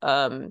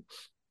 um,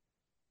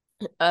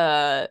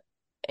 uh,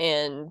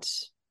 and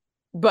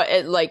but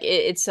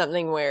it's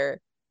something where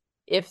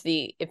if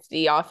the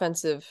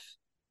offensive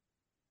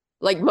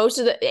like most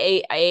of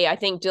the I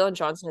think Dylan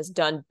Johnson has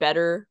done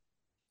better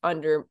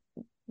under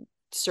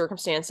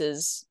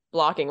circumstances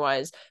blocking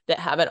wise that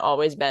haven't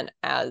always been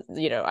as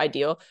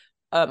ideal.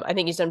 I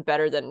think he's done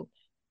better than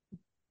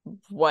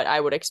what I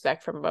would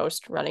expect from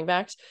most running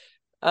backs.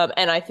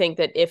 And I think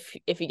that if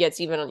he gets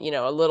even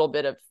a little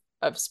bit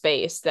of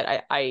space,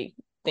 that I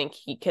think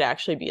he could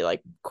actually be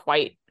like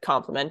quite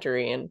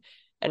complimentary and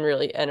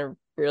a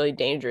really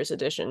dangerous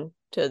addition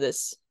to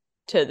this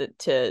to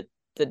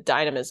the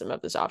dynamism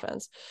of this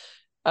offense.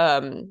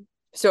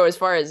 So as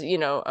far as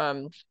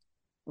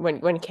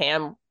when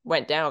Cam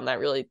went down, that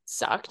really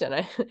sucked,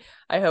 and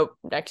I hope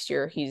next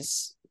year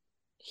he's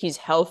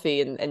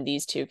healthy and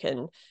these two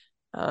can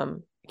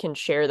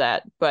share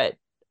that. But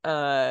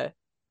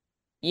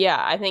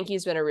yeah, I think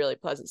he's been a really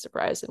pleasant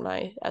surprise in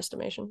my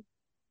estimation.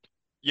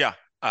 Yeah.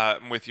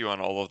 I'm with you on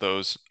all of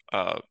those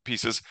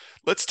pieces.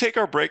 Let's take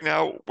our break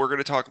now. We're going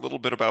to talk a little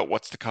bit about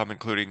what's to come,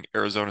 including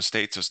Arizona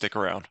State, so stick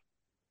around.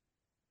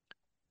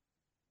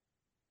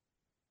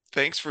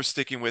 Thanks for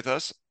sticking with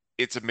us.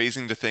 It's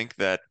amazing to think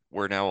that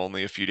we're now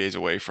only a few days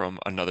away from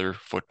another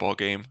football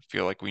game.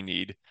 Feel like we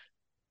need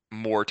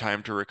more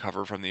time to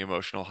recover from the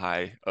emotional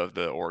high of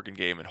the Oregon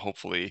game, and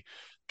hopefully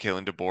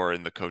Kalen DeBoer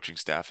and the coaching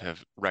staff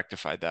have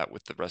rectified that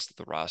with the rest of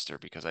the roster,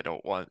 because I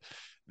don't want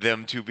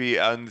them to be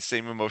on the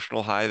same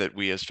emotional high that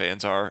we as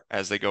fans are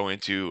as they go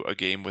into a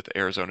game with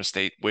Arizona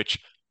State, which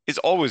is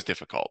always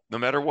difficult. No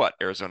matter what,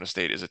 Arizona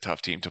State is a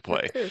tough team to We're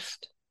play.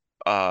 cursed.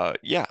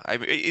 Yeah, I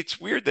mean, it's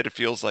weird that it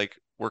feels like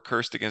we're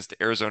cursed against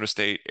Arizona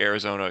State,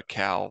 Arizona,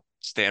 Cal,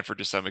 Stanford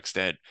to some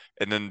extent,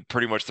 and then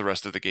pretty much the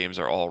rest of the games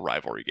are all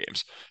rivalry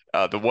games.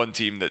 The one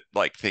team that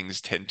like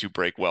things tend to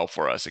break well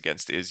for us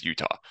against is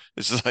Utah.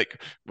 This is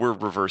like we're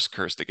reverse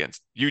cursed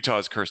against Utah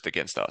is cursed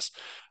against us.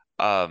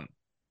 Um,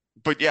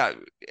 but yeah,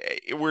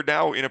 we're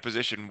now in a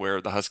position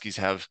where the Huskies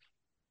have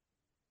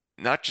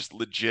not just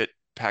legit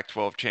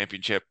Pac-12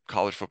 championship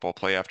college football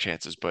playoff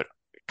chances, but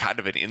kind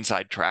of an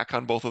inside track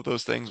on both of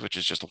those things, which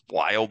is just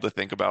wild to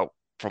think about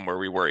from where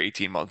we were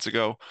 18 months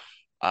ago.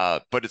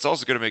 But it's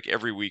also going to make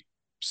every week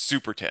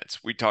super tense.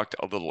 We talked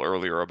a little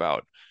earlier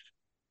about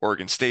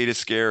Oregon State is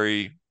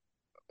scary.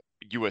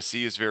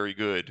 USC is very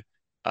good.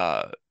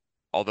 Uh,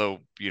 although,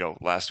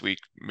 last week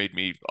made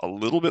me a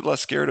little bit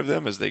less scared of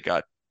them as they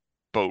got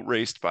boat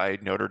raced by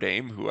Notre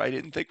Dame, who I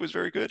didn't think was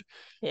very good.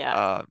 Yeah.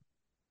 Uh,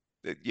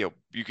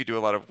 you could do a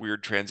lot of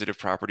weird transitive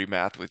property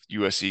math with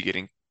USC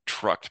getting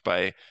trucked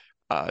by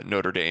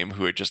Notre Dame,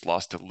 who had just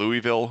lost to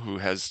Louisville, who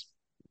has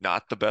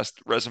not the best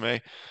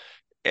resume.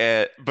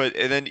 And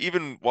then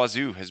even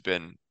Wazoo has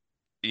been,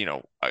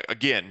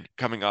 again,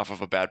 coming off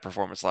of a bad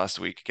performance last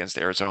week against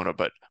Arizona,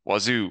 but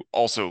Wazoo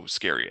also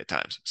scary at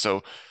times.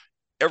 So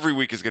every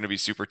week is going to be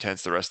super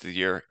tense the rest of the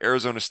year.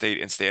 Arizona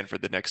State and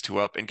Stanford, the next two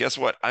up. And guess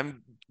what?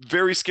 I'm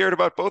very scared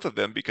about both of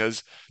them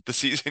because the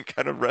season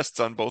kind of rests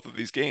on both of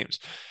these games.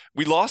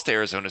 We lost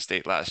Arizona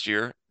State last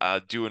year,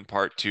 due in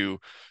part to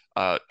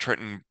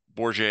Trenton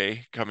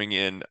Bourget coming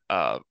in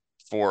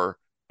for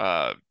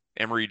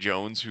Emory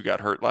Jones, who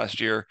got hurt last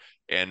year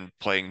and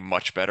playing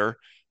much better.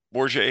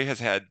 Bourget has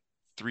had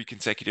three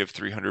consecutive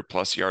 300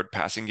 plus yard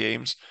passing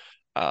games.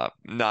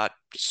 Not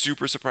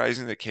super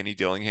surprising that Kenny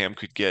Dillingham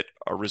could get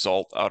a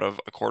result out of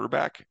a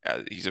quarterback.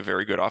 He's a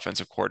very good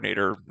offensive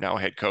coordinator, now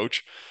head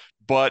coach.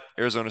 But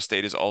Arizona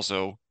State is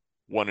also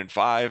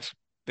 1-5.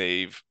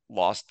 They've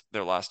lost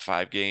their last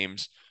five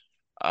games,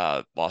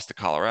 lost to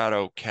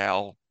Colorado,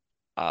 Cal,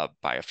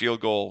 by a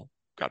field goal,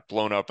 got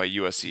blown out by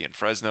USC and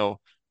Fresno.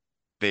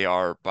 They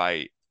are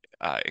by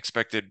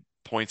expected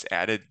points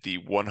added the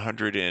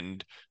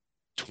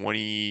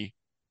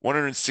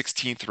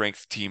 116th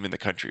ranked team in the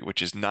country,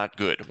 which is not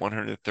good.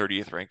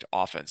 130th ranked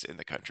offense in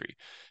the country.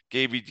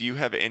 Gaby, do you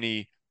have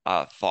any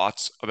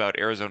thoughts about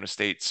Arizona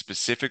State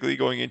specifically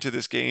going into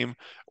this game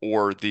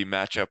or the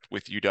matchup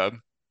with UW?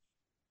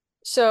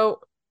 So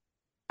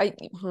I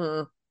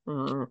hmm,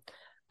 hmm.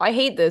 I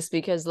hate this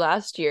because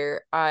last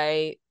year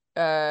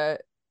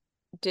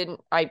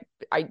didn't I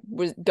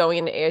was going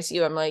into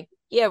ASU. I'm like,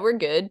 yeah, we're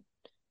good.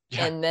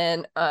 Yeah, And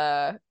then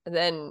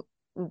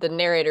the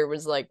narrator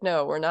was like,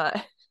 no, we're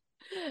not.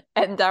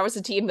 And that was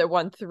a team that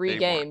won three they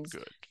weren't games.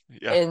 good.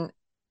 Yeah, And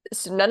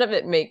so none of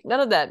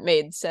that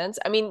made sense.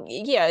 I mean,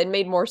 yeah, it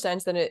made more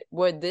sense than it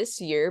would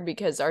this year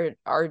because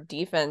our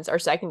defense, our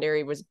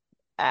secondary was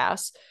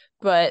ass.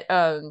 But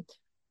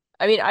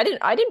I mean, I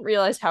didn't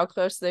realize how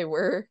close they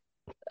were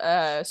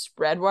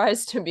spread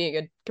wise to being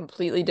a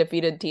completely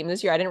defeated team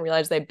this year. I didn't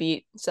realize they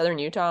beat Southern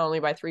Utah only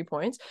by 3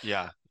 points.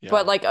 yeah, yeah,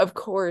 But like, of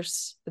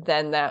course,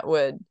 then that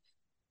would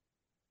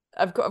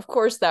of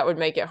course that would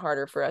make it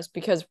harder for us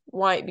because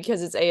why?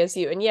 Because it's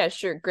ASU. And yeah,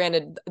 sure,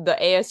 granted, the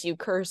ASU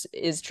curse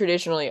is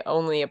traditionally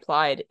only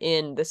applied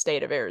in the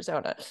state of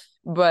Arizona.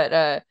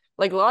 But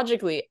like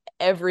logically,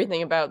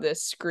 everything about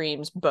this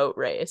screams boat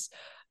race.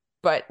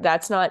 But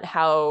that's not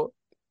how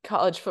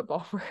college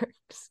football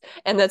works.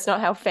 And that's not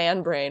how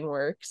fan brain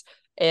works.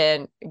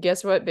 And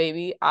guess what,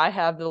 baby? I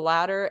have the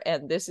latter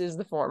and this is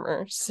the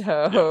former.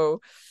 yeah.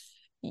 So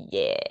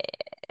yeah.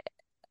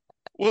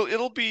 Well,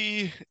 it'll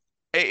be.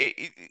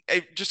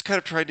 I just kind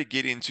of tried to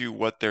get into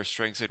what their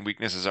strengths and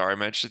weaknesses are. I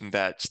mentioned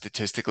that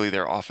statistically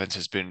their offense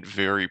has been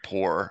very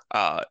poor,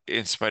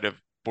 in spite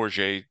of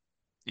Bourget,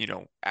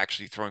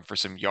 actually throwing for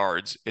some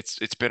yards.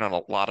 It's been on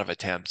a lot of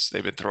attempts.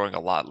 They've been throwing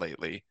a lot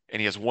lately, and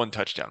he has one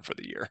touchdown for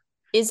the year.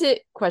 Is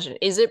it question?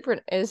 Is it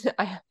is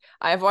I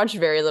have watched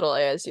very little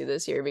ASU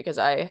this year because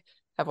I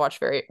have watched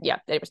very yeah.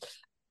 Anyways,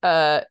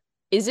 uh,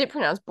 is it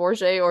pronounced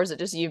Bourget or is it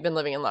just you've been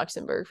living in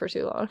Luxembourg for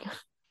too long?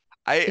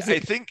 I Is I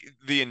it think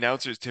the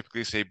announcers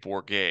typically say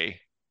Bourget,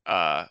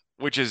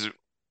 which is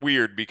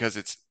weird because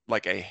it's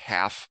like a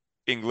half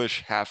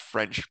English, half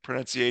French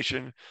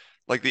pronunciation.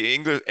 Like the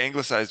English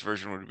anglicized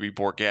version would be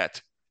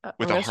Bourget I'm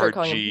with a gonna start hard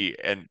calling him G,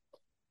 and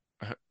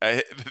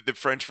the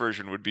French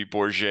version would be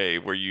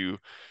Bourget, where you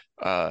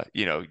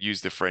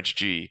use the French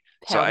G.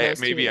 So pound I those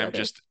two maybe I'm together.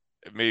 just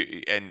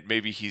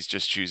maybe he's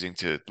just choosing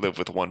to live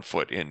with one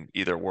foot in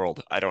either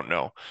world. I don't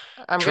know.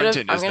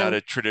 Trenton I'm is not gonna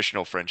a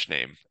traditional French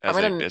name, I'm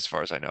gonna as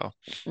far as I know.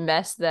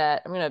 mess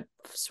that. I'm gonna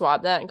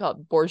swap that and call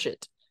it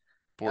Bourget.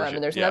 Bourget,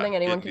 And there's yeah, nothing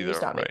anyone can getting do to either of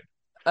stop them me.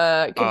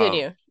 right. Um,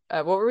 Continue.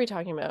 What were we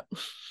talking about?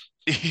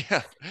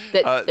 yeah,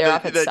 That their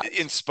offense that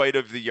in sucked. spite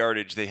of the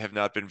yardage, they have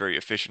not been very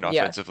efficient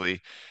Yeah.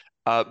 offensively.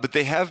 But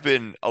they have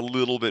been a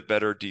little bit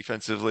better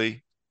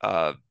defensively.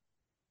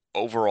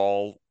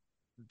 Overall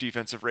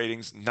defensive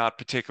ratings, not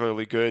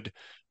particularly good,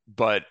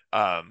 but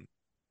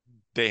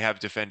they have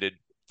defended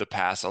the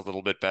pass a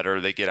little bit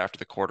better. They get after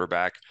the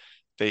quarterback.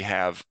 They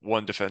have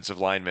one defensive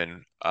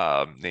lineman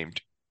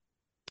named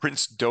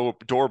Prince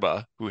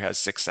Dorba, who has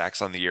 6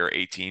 sacks on the year,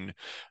 18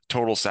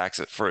 total sacks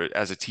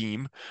as a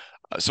team.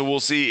 So we'll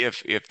see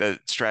if the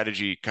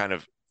strategy kind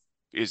of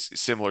is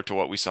similar to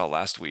what we saw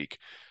last week,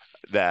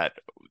 that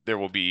there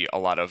will be a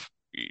lot of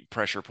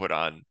pressure put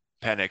on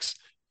Penix.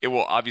 It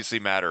will obviously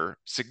matter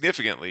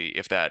significantly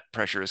if that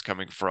pressure is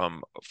coming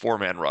from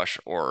four-man rush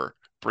or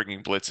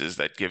bringing blitzes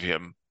that give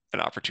him an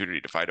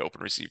opportunity to find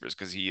open receivers,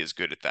 because he is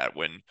good at that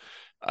when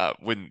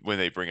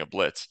they bring a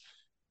blitz.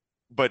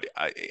 But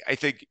I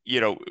think,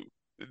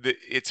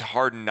 it's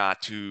hard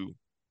not to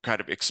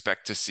kind of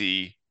expect to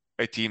see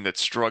a team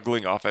that's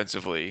struggling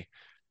offensively.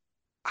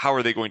 How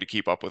are they going to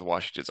keep up with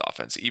Washington's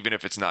offense, even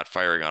if it's not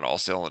firing on all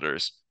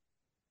cylinders?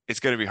 It's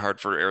going to be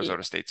hard for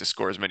Arizona State to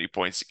score as many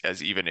points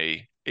as even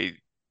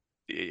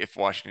if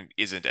Washington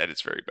isn't at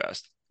its very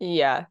best.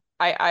 Yeah.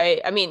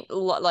 I mean,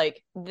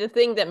 like the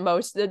thing that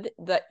most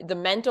the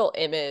mental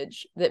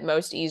image that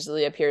most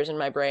easily appears in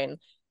my brain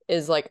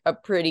is like a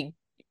pretty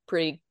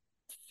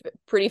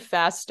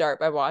fast start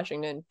by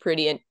Washington,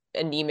 pretty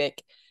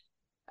anemic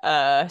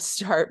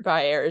start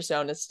by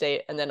Arizona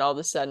State, and then all of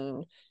a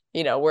sudden,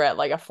 we're at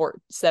like a 14-3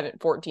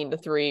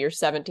 or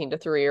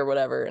 17-3 or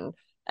whatever,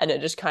 and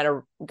it just kind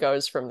of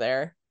goes from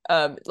there.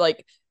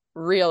 Like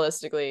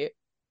realistically,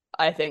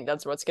 I think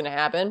that's what's going to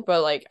happen,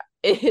 but like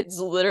it's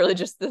literally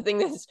just the thing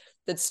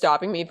that's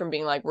stopping me from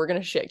being like, we're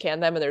going to shit can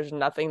them and there's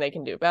nothing they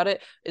can do about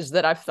it, is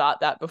that I've thought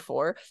that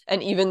before.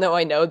 And even though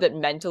I know that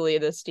mentally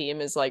this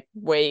team is like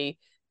way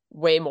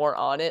more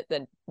on it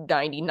than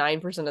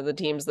 99% of the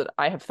teams that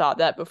I have thought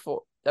that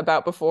before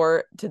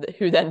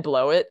who then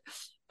blow it,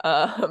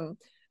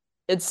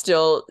 it's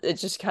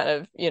just kind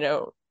of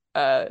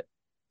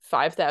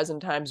 5,000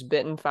 times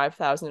bitten,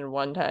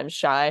 5,001 times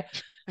shy.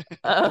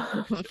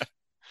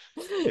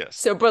 Yes.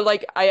 So, but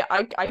like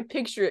I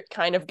picture it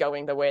kind of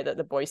going the way that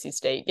the Boise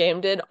State game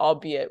did,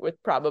 albeit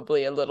with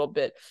probably a little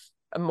bit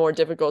more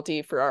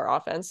difficulty for our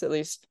offense, at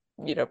least,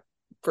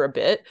 for a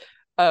bit.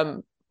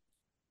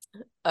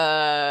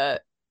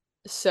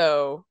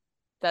 So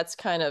that's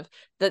kind of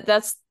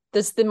that's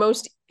the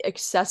most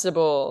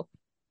accessible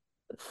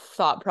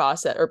thought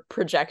process or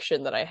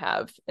projection that I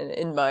have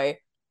in my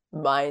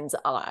mind's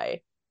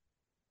eye.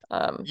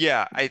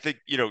 Yeah, I think,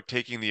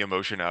 taking the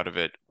emotion out of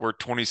it, we're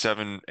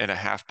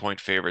 27.5 point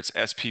favorites.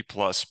 SP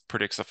Plus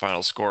predicts the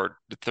final score,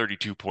 the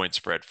 32-point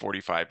spread,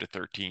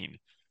 45-13.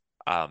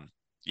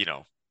 You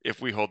know,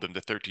 if we hold them to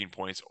 13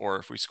 points or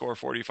if we score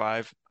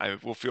 45, I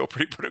will feel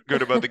pretty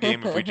good about the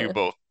game if we do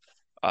both.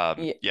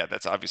 Yeah,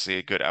 that's obviously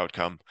a good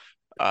outcome.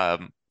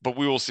 But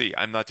we will see.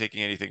 I'm not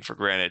taking anything for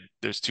granted.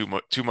 There's too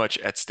much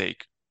at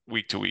stake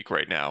week to week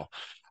right now.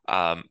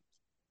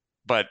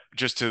 But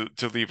just to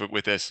leave it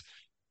with this,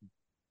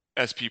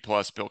 SP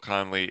Plus, Bill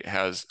Conley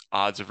has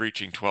odds of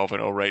reaching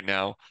 12-0 right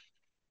now.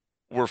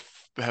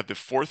 Have the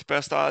fourth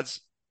best odds.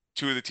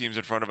 Two of the teams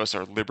in front of us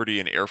are Liberty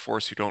and Air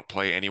Force, who don't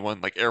play anyone.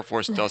 Like, Air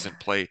Force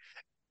doesn't play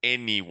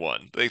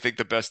anyone. I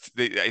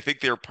think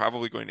they're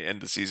probably going to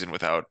end the season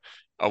without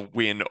a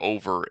win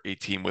over a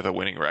team with a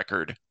winning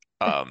record.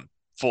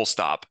 Full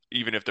stop,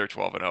 even if they're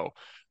 12-0.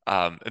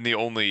 And the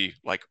only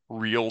like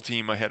real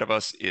team ahead of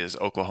us is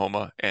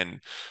Oklahoma, and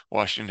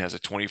Washington has a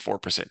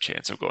 24%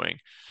 chance of going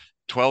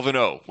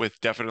 12-0 with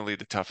definitely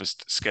the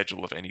toughest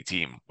schedule of any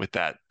team with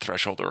that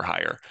threshold or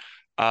higher.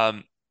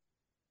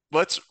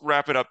 Let's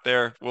wrap it up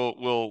there.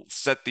 We'll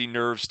set the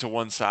nerves to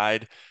one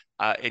side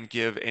and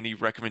give any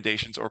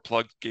recommendations or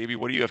plug. Gaby,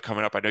 what do you have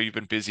coming up? I know you've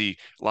been busy,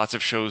 lots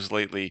of shows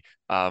lately.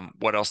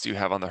 What else do you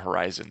have on the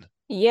horizon?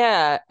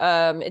 Yeah,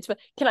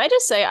 can I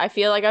just say I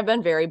feel like I've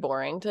been very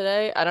boring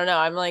today. I don't know.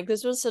 I'm like,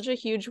 this was such a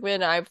huge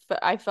win. I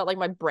felt like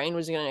my brain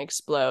was going to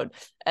explode.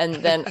 And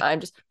then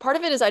part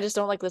of it is I just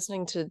don't like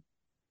listening to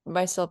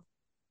myself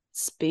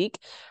speak.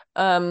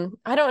 I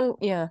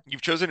don't, yeah.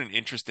 You've chosen an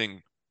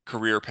interesting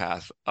career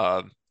path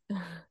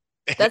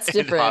That's and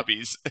different.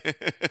 hobbies.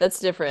 That's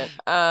different.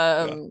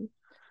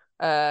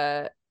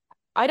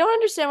 I don't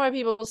understand why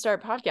people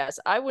start podcasts.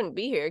 I wouldn't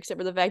be here except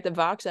for the fact that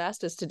Vox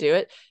asked us to do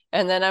it.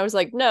 And then I was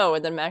like, no.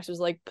 And then Max was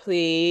like,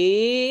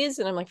 please.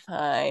 And I'm like,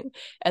 fine.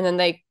 And then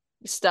they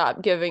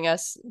stopped giving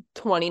us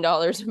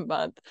 $20 a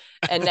month.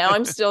 And now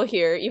I'm still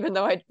here, even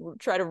though I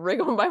try to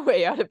wriggle my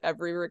way out of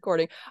every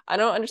recording. I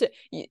don't understand.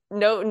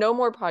 No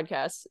more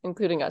podcasts,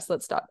 including us.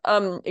 Let's stop.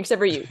 Except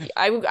for you.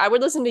 I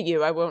would listen to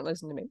you. I won't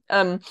listen to me.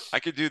 I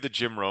could do the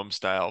Jim Rome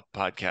style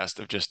podcast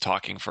of just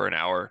talking for an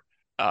hour.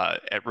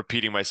 At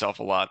repeating myself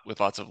a lot with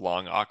lots of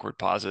long, awkward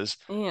pauses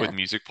with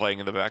music playing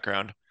in the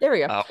background. There we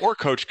go. Or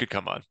Coach could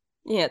come on.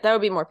 Yeah, that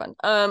would be more fun.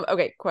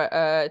 Okay.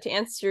 To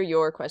answer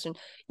your question,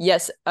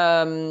 yes.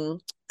 We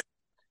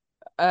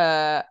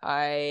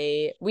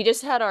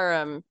just had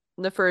our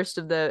the first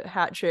of the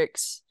Hat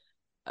Tricks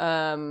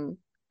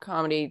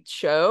comedy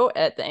show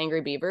at the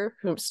Angry Beaver,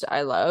 whoops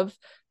I love.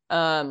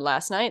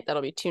 Last night.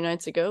 That'll be 2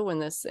 nights ago when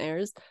this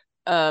airs.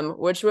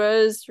 Which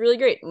was really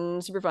great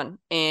and super fun,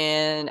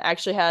 and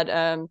actually had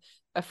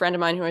a friend of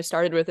mine who I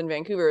started with in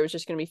Vancouver. It was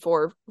just going to be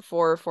four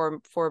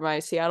my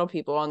Seattle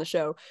people on the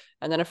show,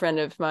 and then a friend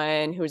of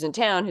mine who was in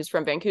town who's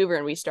from Vancouver,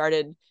 and we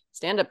started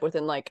stand up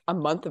within like a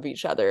month of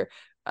each other.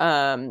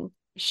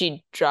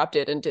 She dropped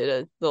it and did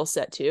a little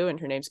set too, and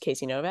her name's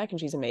Casey Novak, and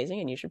she's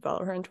amazing, and you should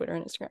follow her on Twitter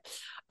and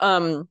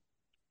Instagram.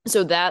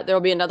 So that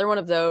there'll be another one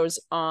of those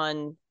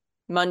on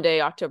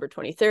Monday, October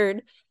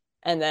 23rd,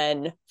 and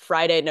then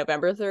Friday,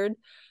 November 3rd,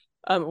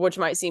 which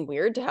might seem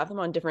weird to have them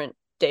on different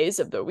days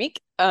of the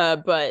week,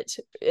 but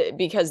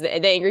because the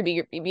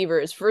Angry Beaver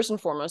is first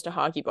and foremost a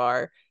hockey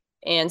bar,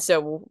 and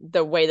so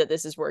the way that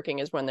this is working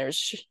is when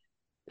there's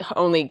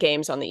only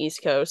games on the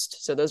East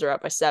Coast, so those are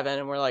up by 7,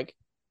 and we're like,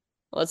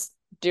 let's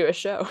do a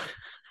show.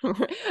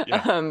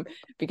 Yeah.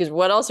 Because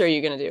what else are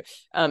you gonna do?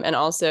 And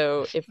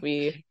also if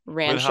we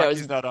ran When shows,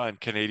 hockey's not on,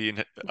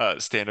 Canadian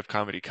stand-up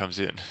comedy comes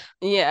in.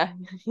 yeah,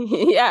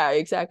 yeah,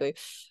 exactly.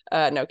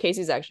 No,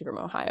 Casey's actually from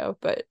Ohio,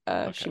 but she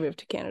Okay. moved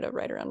to Canada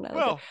right around when I lived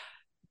there. Well,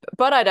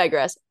 But I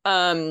digress.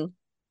 What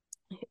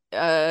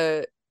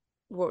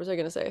was I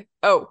gonna say?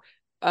 Oh,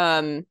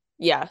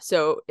 yeah.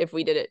 So if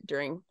we did it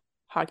during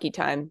hockey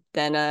time,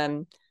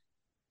 then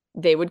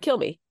they would kill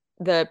me.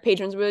 The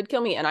patrons would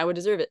kill me, and I would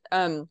deserve it.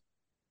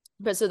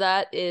 But so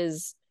that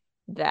is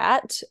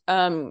that.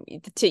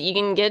 You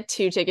can get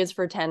 2 tickets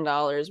for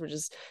 $10, which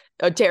is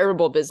a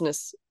terrible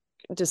business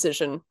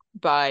decision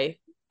by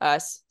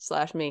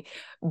us/me.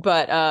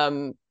 But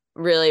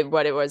really,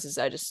 what it was is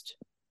I just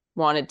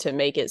wanted to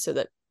make it so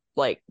that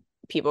like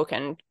people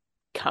can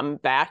come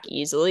back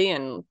easily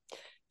and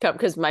come,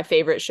 because my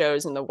favorite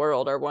shows in the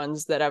world are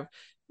ones that have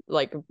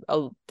like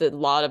a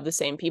lot of the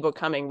same people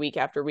coming week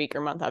after week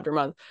or month after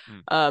month,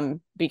 hmm,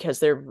 because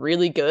they're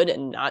really good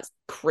and not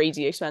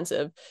crazy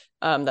expensive.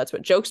 That's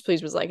what Jokes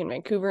Please was like in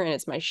Vancouver, and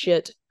it's my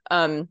shit.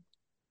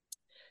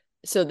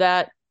 So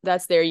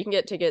that's there. You can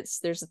get tickets.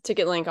 There's a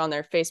ticket link on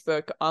their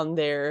Facebook, on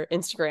their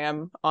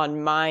Instagram,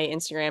 on my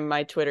Instagram,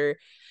 my Twitter.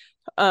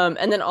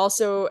 And then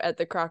also at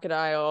the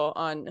Crocodile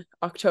on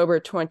October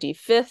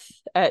 25th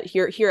at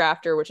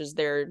Hereafter, which is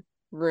their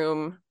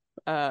room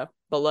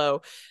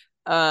below.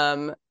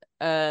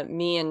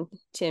 Me and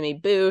Timmy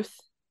Booth,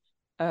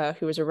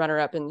 who was a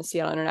runner-up in the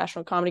Seattle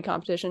International Comedy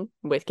Competition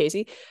with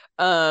Casey,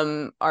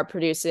 are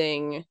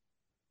producing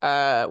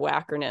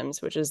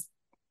Wackronyms, which is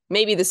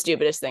maybe the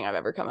stupidest thing I've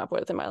ever come up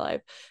with in my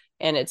life.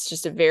 And it's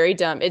just a very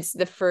dumb, it's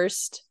the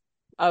first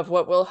of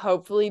what will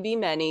hopefully be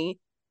many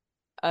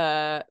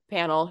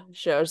panel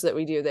shows that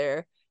we do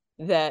there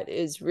that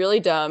is really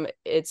dumb.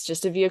 It's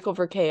just a vehicle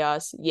for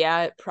chaos.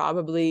 Yeah, it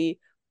probably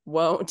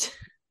won't.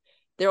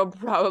 There'll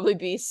probably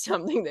be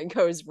something that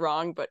goes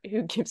wrong, but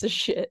who gives a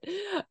shit?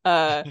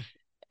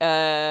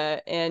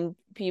 And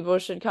people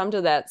should come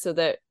to that so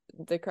that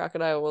the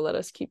Crocodile will let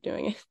us keep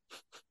doing it.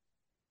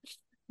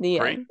 The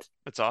great. end.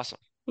 That's awesome.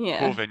 Cool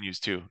Yeah. venues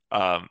too.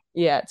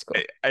 Yeah, it's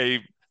cool. I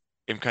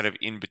am kind of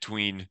in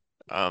between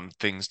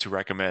things to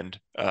recommend.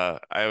 I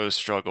always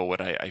struggle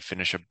when I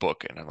finish a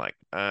book and I'm like,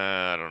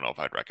 I don't know if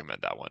I'd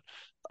recommend that one.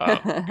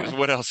 Because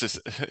what else is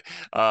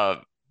uh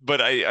but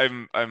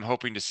I'm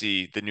hoping to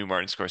see the new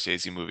Martin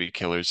Scorsese movie,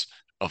 Killers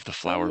of the Oh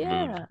Flower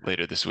Moon, yeah.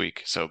 later this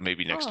week. So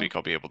maybe next Oh. week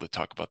I'll be able to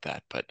talk about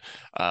that. But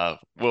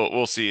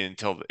we'll see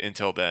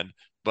until then.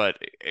 But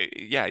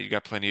yeah, you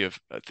got plenty of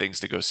things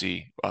to go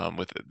see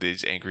with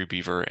these Angry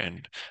Beaver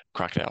and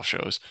Crocodile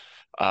shows.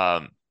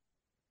 Um,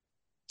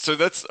 so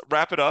let's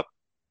wrap it up.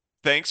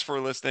 Thanks for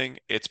listening.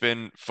 It's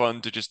been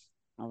fun to just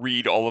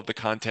read all of the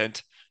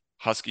content,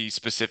 Husky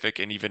specific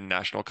and even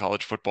National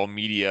College Football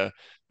media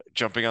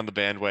jumping on the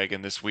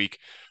bandwagon this week.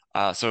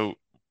 So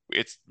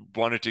it's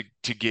wanted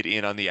to get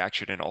in on the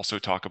action and also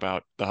talk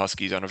about the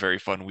Huskies on a very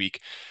fun week.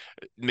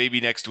 Maybe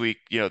next week,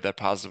 that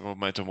positive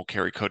momentum will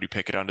carry Cody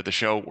Pickett onto the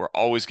show. We're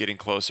always getting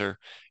closer.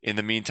 In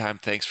the meantime,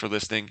 thanks for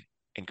listening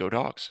and go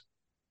Dogs.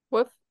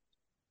 Woof.